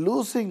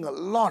 losing a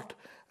lot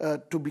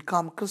to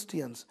become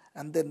Christians.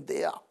 And then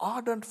they are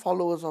ardent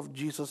followers of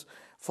Jesus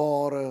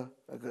for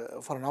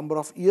a number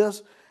of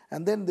years.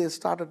 And then they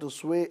started to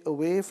sway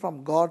away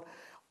from God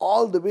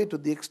all the way to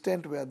the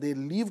extent where they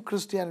leave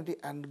Christianity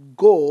and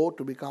go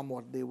to become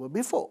what they were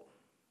before.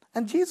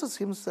 And Jesus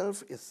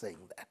himself is saying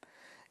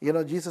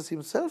that. Jesus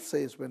himself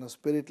says when a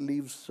spirit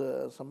leaves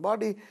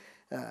somebody,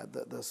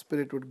 the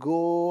spirit would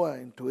go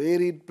into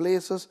arid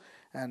places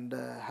and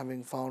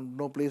having found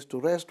no place to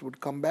rest would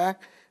come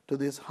back to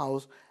this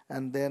house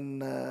and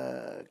then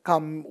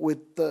come with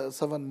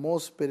 7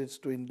 more spirits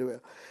to indwell.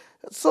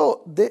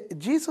 So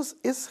Jesus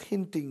is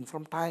hinting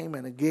from time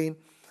and again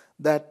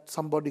that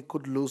somebody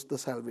could lose the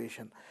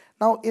salvation.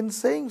 Now in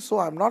saying so,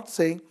 I'm not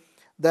saying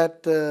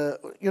that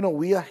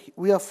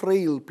we are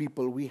frail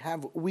people, we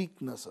have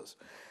weaknesses.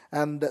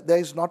 And there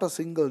is not a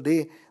single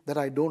day that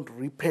I don't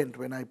repent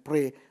when I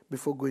pray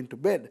before going to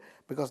bed,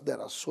 because there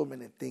are so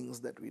many things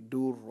that we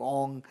do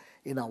wrong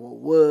in our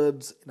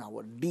words, in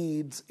our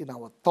deeds, in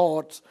our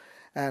thoughts,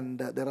 and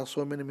there are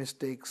so many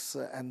mistakes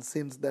and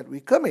sins that we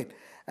commit.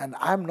 And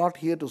I'm not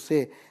here to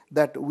say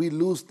that we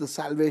lose the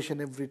salvation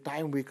every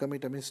time we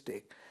commit a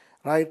mistake,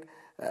 right?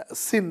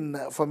 Sin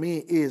for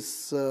me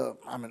is,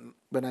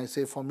 when I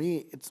say for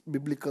me, it's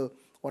biblical.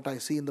 What I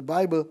see in the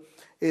Bible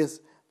is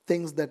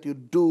things that you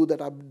do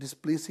that are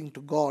displeasing to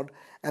God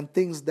and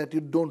things that you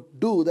don't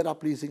do that are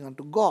pleasing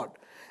unto God.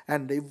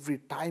 And every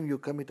time you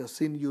commit a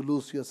sin, you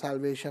lose your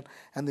salvation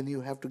and then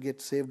you have to get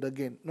saved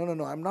again. No,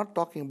 I'm not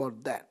talking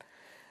about that.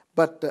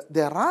 But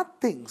there are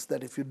things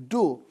that if you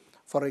do,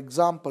 for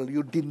example,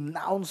 you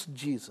denounce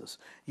Jesus,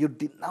 you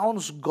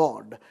denounce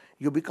God,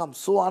 you become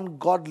so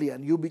ungodly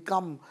and you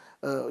become,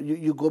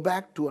 you go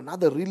back to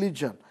another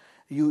religion,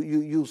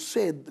 you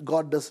say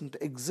God doesn't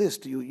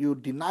exist, you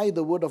deny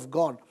the word of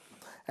God.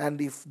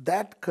 And if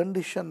that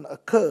condition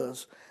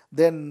occurs,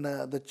 then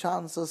the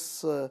chance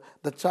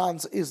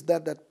is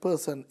that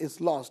person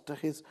is lost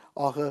his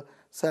or her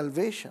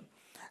salvation.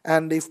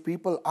 And if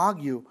people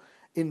argue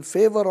in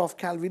favor of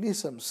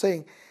Calvinism,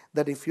 saying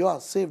that if you are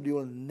saved, you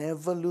will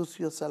never lose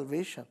your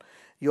salvation,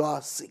 you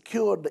are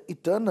secured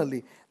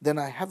eternally, then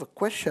I have a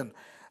question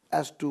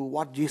as to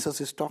what Jesus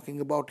is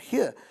talking about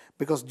here,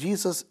 because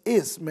Jesus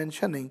is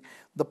mentioning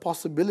the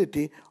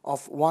possibility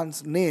of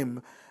one's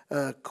name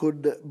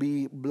could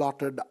be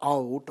blotted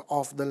out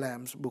of the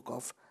Lamb's book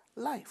of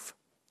life.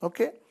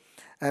 Okay?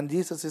 And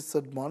Jesus is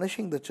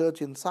admonishing the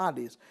church in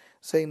Sardis,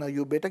 saying, now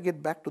you better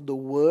get back to the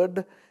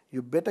word,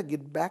 you better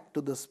get back to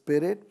the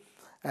spirit,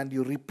 and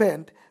you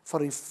repent,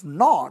 for if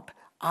not,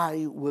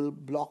 I will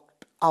blot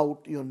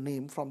out your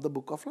name from the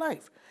book of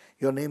life.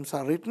 Your names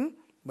are written,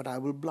 but I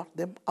will blot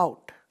them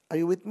out. Are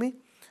you with me?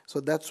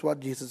 So that's what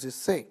Jesus is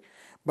saying.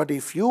 But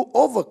if you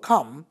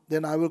overcome,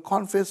 then I will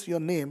confess your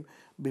name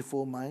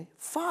before my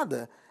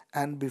Father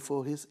and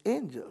before his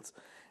angels.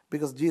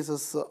 Because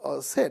Jesus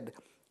said,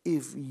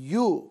 if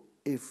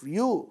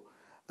you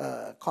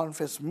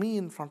confess me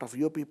in front of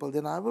your people,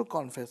 then I will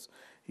confess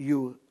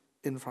you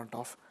in front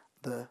of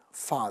the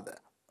Father.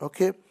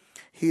 Okay?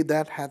 He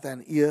that hath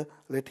an ear,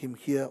 let him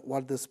hear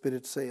what the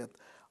Spirit saith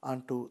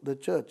unto the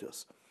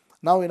churches.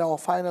 Now in our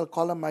final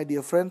column, my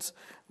dear friends,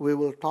 we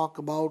will talk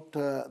about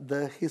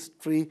the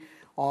history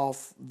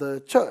of the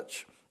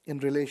church in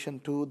relation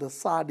to the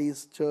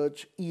Sardis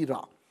church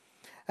era.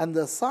 And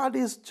the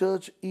Sardis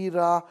church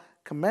era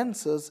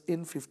commences in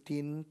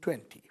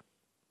 1520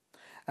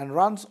 and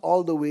runs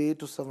all the way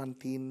to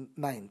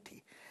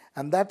 1790.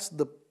 And that's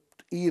the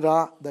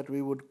era that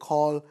we would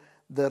call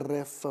the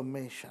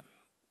Reformation.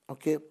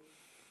 Okay?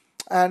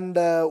 And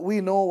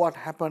we know what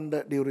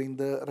happened during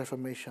the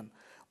Reformation.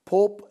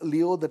 Pope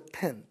Leo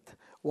X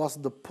was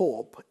the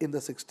Pope in the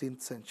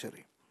 16th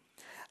century.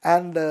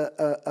 And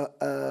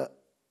a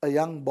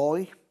young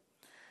boy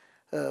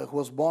who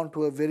was born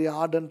to a very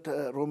ardent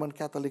Roman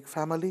Catholic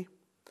family,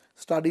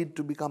 studied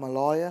to become a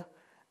lawyer,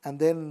 and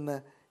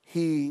then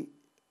he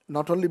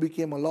not only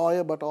became a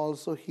lawyer, but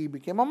also he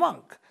became a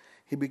monk.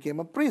 He became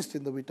a priest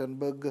in the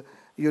Wittenberg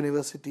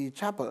University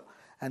Chapel,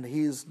 and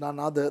he is none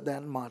other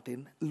than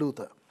Martin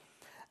Luther.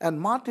 And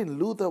Martin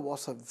Luther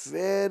was a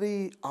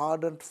very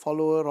ardent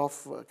follower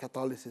of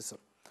Catholicism.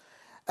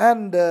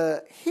 And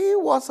he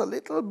was a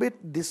little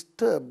bit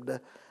disturbed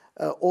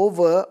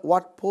over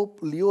what Pope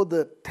Leo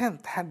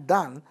X had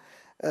done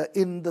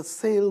in the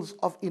sales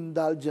of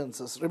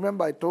indulgences.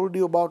 Remember, I told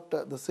you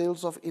about the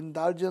sales of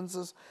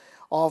indulgences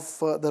of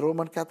the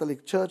Roman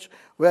Catholic Church,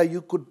 where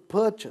you could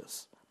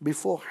purchase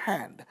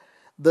beforehand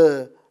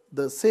the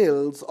the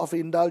sales of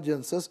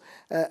indulgences.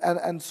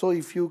 And so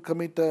if you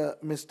commit a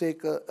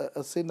mistake,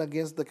 a sin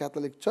against the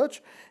Catholic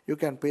Church, you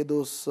can pay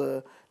those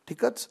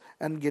tickets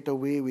and get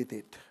away with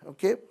it.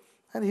 Okay?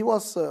 And he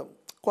was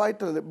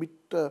quite a bit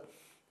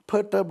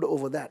perturbed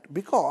over that,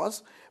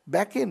 because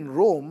back in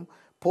Rome,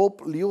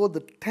 Pope Leo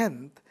X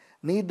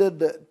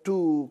needed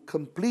to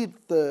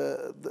complete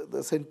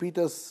the St.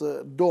 Peter's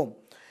Dome.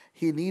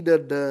 He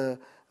needed a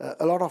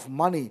lot of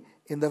money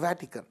in the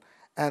Vatican,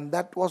 and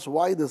that was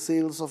why the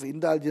sales of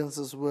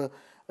indulgences were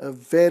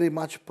very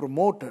much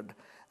promoted,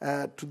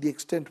 to the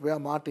extent where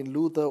Martin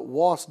Luther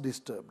was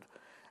disturbed.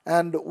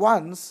 And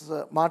once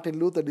Martin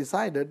Luther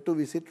decided to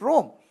visit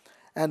Rome,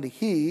 and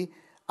he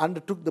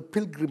undertook the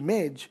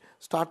pilgrimage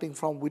starting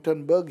from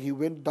Wittenberg. He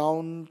went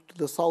down to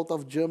the south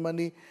of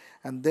Germany,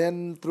 and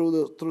then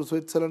through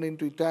Switzerland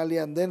into Italy,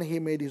 and then he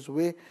made his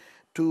way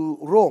to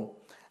Rome.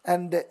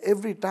 And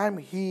every time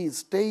he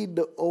stayed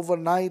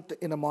overnight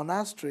in a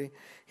monastery,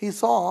 he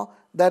saw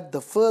that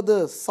the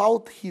further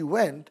south he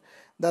went,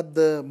 that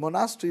the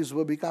monasteries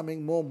were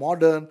becoming more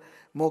modern,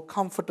 more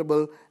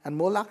comfortable, and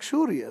more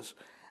luxurious.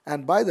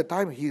 And by the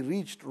time he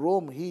reached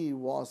Rome, he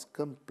was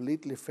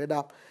completely fed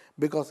up,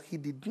 because he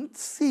didn't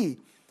see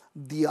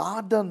the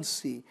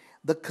ardency,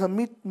 the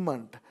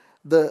commitment,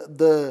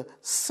 the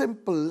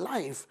simple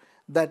life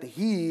that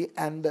he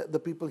and the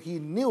people he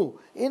knew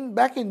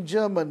back in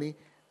Germany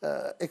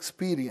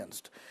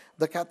experienced.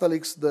 The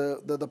Catholics,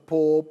 the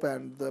Pope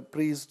and the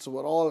priests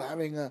were all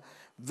having a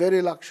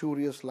very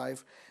luxurious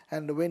life.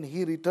 And when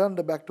he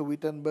returned back to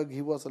Wittenberg,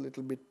 he was a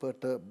little bit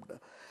perturbed.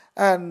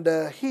 And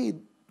he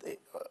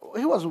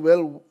was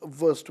well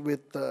versed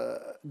with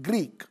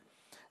Greek.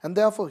 And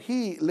therefore,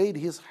 he laid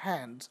his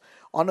hands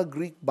on a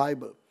Greek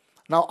Bible.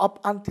 Now, up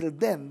until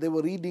then, they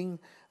were reading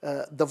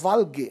the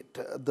Vulgate,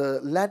 the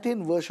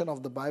Latin version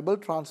of the Bible,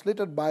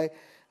 translated by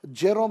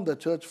Jerome, the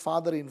church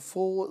father, in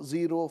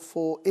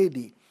 404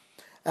 AD.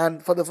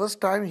 And for the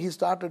first time, he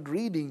started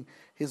reading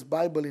his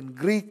Bible in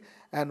Greek.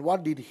 And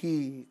what did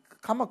he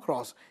come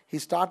across? He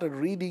started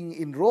reading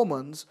in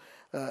Romans,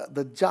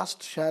 the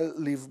just shall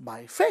live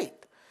by faith.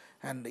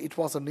 And it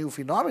was a new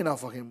phenomenon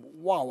for him.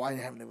 Wow, I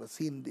have never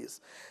seen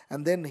this.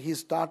 And then he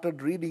started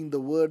reading the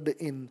word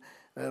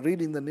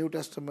reading the New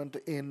Testament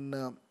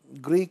in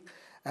Greek.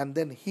 And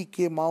then he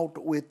came out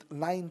with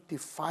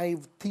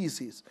 95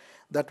 theses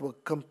that were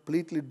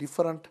completely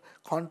different,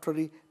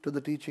 contrary to the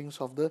teachings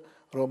of the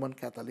Roman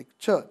Catholic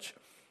Church.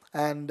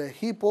 And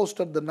he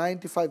posted the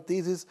 95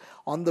 theses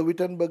on the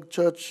Wittenberg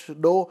church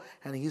door,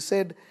 and he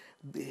said,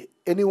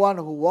 anyone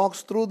who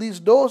walks through these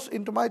doors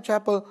into my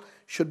chapel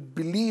should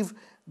believe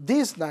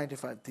these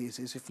 95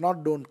 theses. If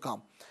not, don't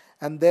come.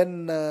 And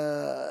then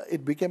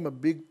it became a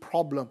big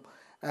problem.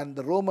 And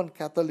the Roman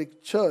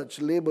Catholic Church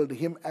labeled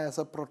him as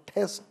a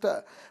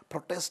protester,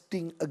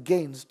 protesting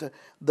against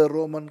the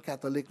Roman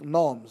Catholic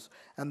norms.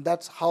 And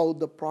that's how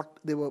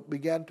they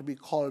began to be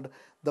called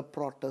the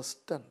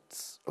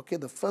Protestants. Okay,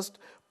 the first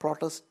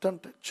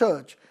Protestant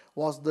church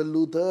was the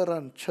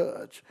Lutheran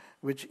Church,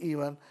 which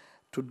even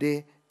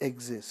today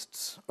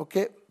exists.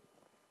 Okay,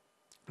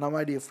 now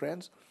my dear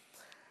friends,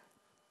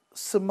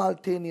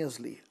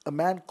 simultaneously, a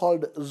man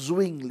called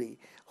Zwingli,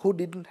 who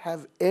didn't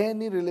have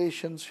any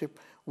relationship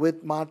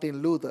with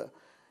Martin Luther,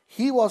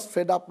 he was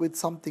fed up with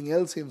something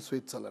else in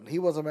Switzerland. He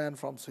was a man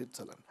from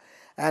Switzerland,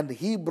 and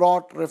he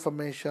brought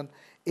Reformation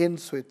in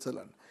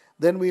Switzerland.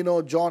 Then we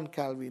know John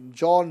Calvin,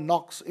 John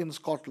Knox in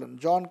Scotland,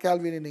 John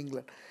Calvin in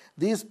England.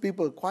 These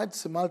people quite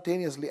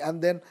simultaneously,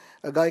 and then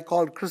a guy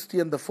called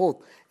Christian IV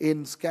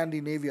in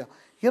Scandinavia.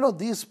 You know,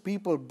 these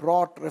people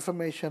brought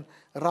Reformation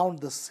around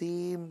the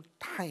same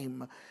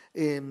time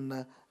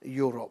in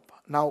Europe.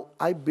 Now,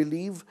 I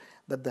believe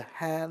that the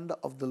hand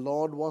of the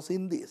Lord was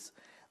in this.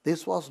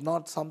 This was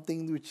not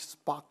something which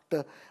sparked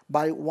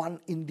by one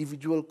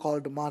individual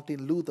called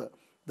Martin Luther.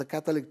 The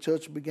Catholic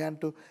Church began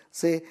to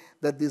say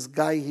that this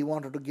guy, he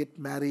wanted to get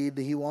married,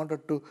 he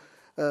wanted to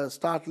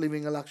start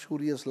living a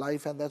luxurious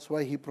life, and that's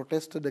why he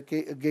protested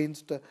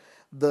against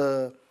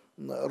the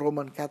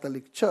Roman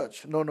Catholic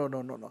Church.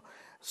 No.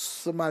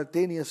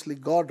 Simultaneously,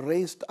 God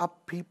raised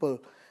up people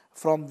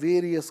from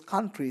various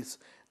countries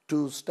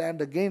to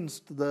stand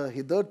against the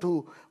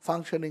hitherto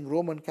functioning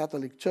Roman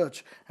Catholic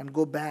Church and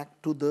go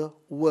back to the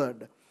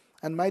Word.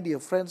 And my dear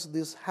friends,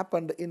 this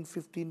happened in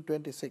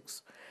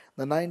 1526.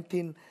 The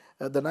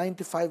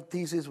 95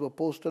 theses were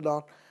posted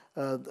on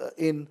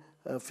in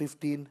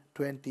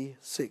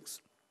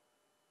 1526.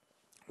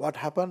 What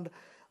happened?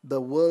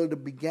 The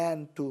world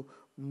began to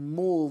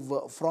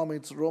move from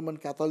its Roman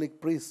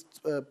Catholic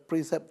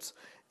precepts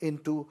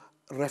into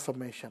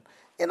Reformation.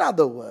 In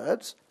other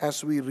words,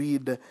 as we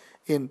read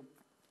in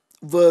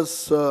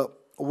verse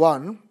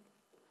 1,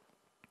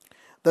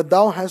 that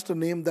thou hast a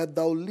name that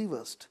thou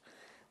livest.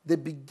 They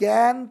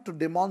began to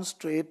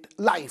demonstrate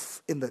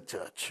life in the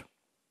church.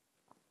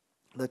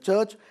 The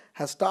church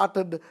has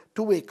started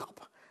to wake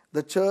up.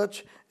 The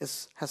church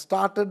has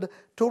started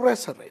to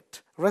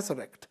resurrect,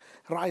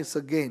 rise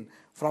again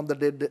from the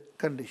dead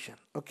condition.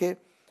 Okay?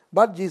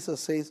 But Jesus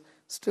says,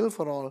 still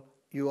for all,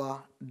 you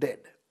are dead.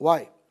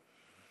 Why?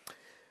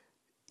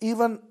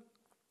 even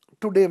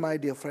today, my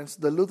dear friends,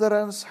 the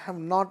Lutherans have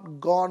not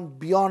gone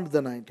beyond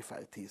the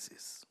 95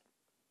 Theses.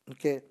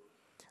 Okay,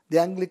 the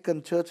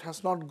Anglican Church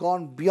has not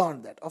gone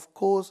beyond that. Of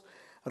course,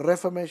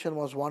 Reformation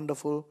was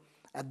wonderful.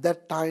 At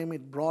that time,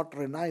 it brought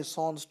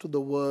Renaissance to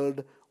the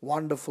world.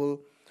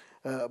 Wonderful.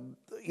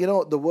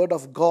 The Word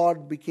of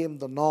God became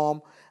the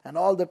norm, and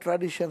all the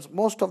traditions,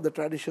 most of the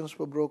traditions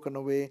were broken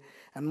away,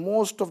 and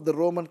most of the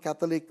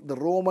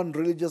Roman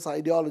religious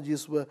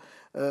ideologies were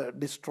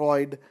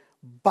destroyed.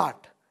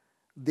 But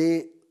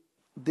they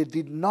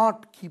did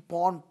not keep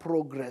on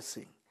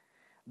progressing.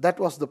 That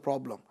was the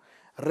problem.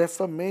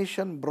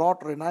 Reformation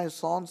brought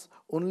Renaissance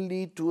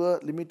only to a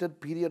limited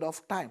period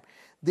of time.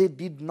 They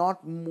did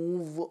not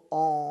move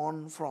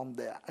on from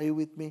there. Are you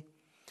with me?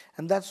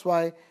 And that's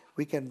why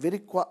we can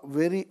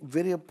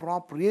very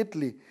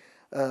appropriately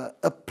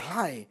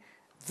apply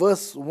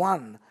verse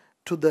 1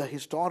 to the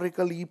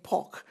historical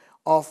epoch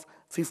of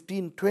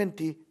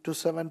 1520 to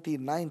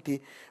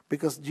 1790,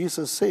 because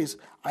Jesus says,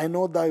 I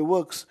know thy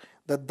works,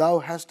 that thou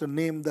hast a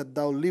name, that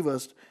thou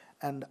livest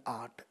and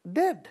art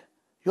dead.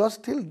 You are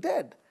still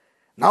dead.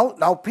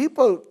 Now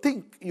people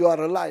think you are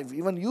alive.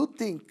 Even you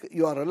think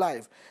you are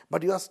alive,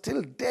 but you are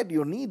still dead.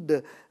 You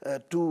need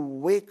to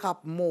wake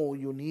up more.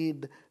 You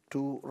need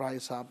to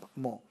rise up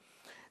more.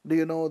 Do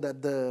you know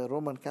that the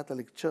Roman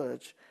Catholic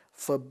Church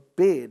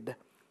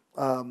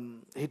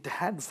it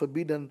had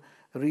forbidden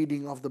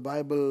reading of the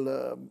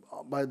Bible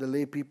by the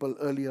lay people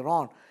earlier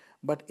on.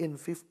 But in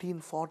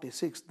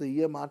 1546, the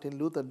year Martin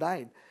Luther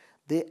died,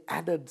 they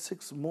added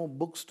 6 more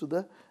books to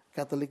the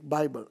Catholic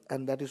Bible.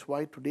 And that is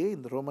why today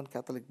in the Roman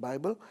Catholic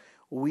Bible,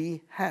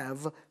 we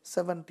have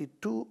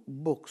 72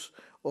 books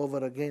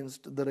over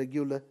against the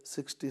regular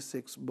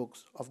 66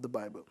 books of the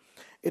Bible.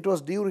 It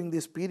was during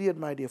this period,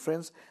 my dear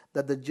friends,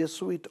 that the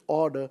Jesuit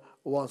order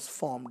was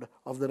formed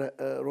of the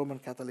Roman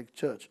Catholic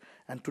Church.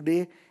 And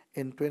today,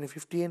 in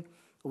 2015,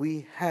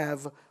 we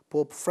have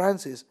Pope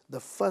Francis, the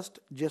first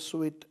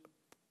Jesuit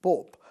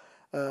Pope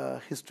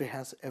history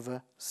has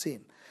ever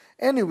seen.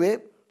 Anyway,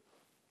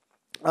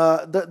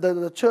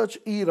 the church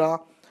era,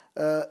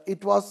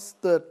 it was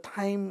the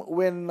time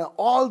when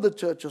all the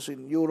churches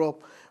in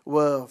Europe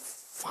were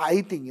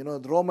fighting.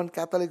 The Roman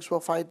Catholics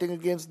were fighting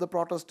against the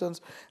Protestants,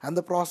 and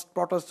the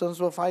Protestants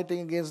were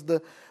fighting against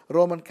the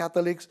Roman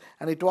Catholics.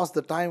 And it was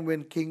the time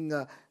when King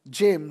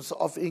James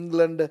of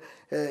England,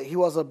 he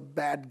was a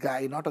bad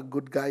guy, not a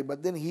good guy,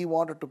 but then he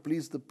wanted to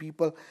please the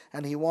people,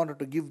 and he wanted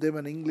to give them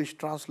an English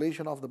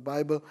translation of the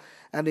Bible.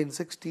 And in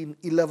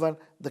 1611,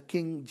 the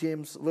King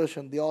James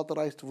version, the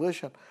authorized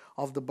version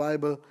of the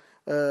Bible,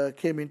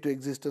 came into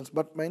existence.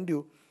 But mind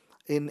you,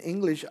 in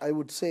English, I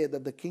would say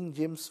that the King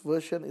James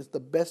Version is the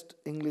best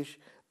English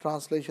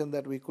translation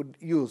that we could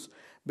use,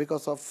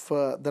 because of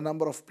the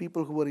number of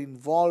people who were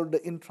involved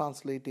in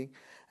translating,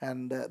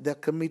 and their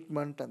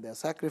commitment and their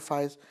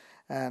sacrifice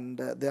and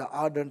their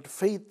ardent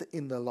faith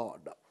in the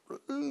Lord.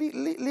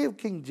 Leave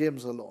King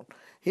James alone.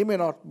 He may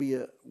not be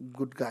a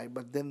good guy,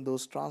 but then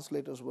those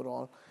translators were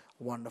all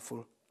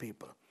wonderful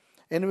people.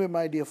 Anyway,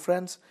 my dear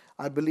friends,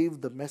 I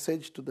believe the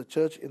message to the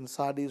church in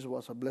Sardis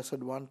was a blessed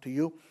one to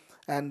you.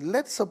 And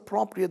let's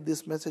appropriate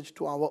this message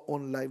to our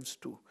own lives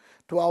too,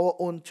 to our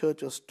own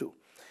churches too.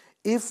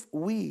 If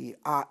we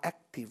are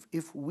active,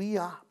 if we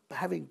are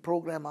having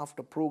program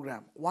after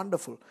program,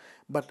 wonderful.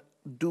 But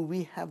do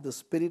we have the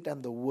Spirit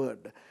and the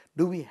Word?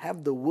 Do we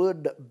have the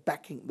Word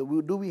backing? Do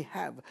we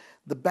have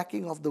the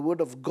backing of the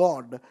Word of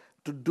God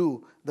to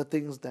do the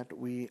things that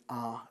we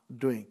are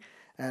doing?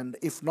 And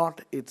if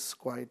not, it's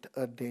quite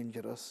a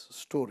dangerous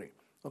story.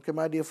 Okay,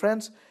 my dear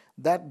friends,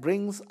 that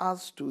brings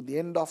us to the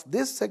end of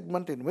this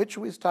segment in which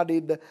we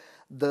studied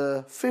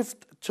the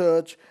 5th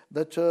church,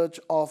 the church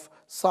of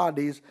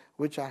Sardis,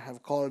 which I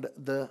have called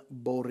the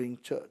boring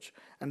church.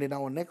 And in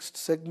our next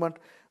segment,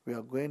 we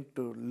are going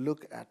to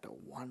look at a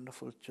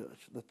wonderful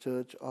church, the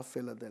church of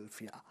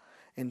Philadelphia.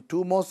 In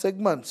 2 more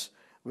segments,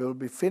 we will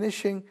be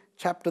finishing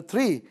chapter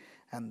 3,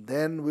 and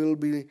then we'll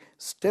be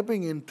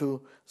stepping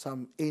into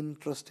some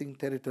interesting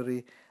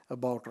territory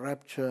about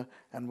rapture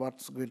and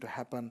what's going to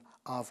happen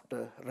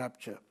after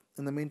rapture.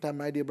 In the meantime,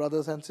 my dear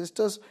brothers and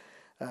sisters,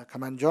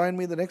 come and join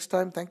me the next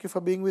time. Thank you for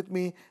being with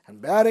me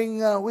and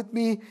bearing with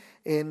me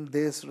in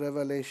this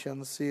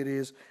Revelation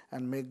series.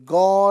 And may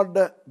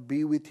God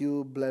be with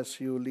you,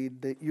 bless you,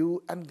 lead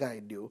you and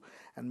guide you,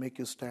 and make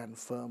you stand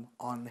firm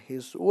on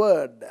His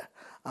word.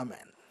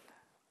 Amen.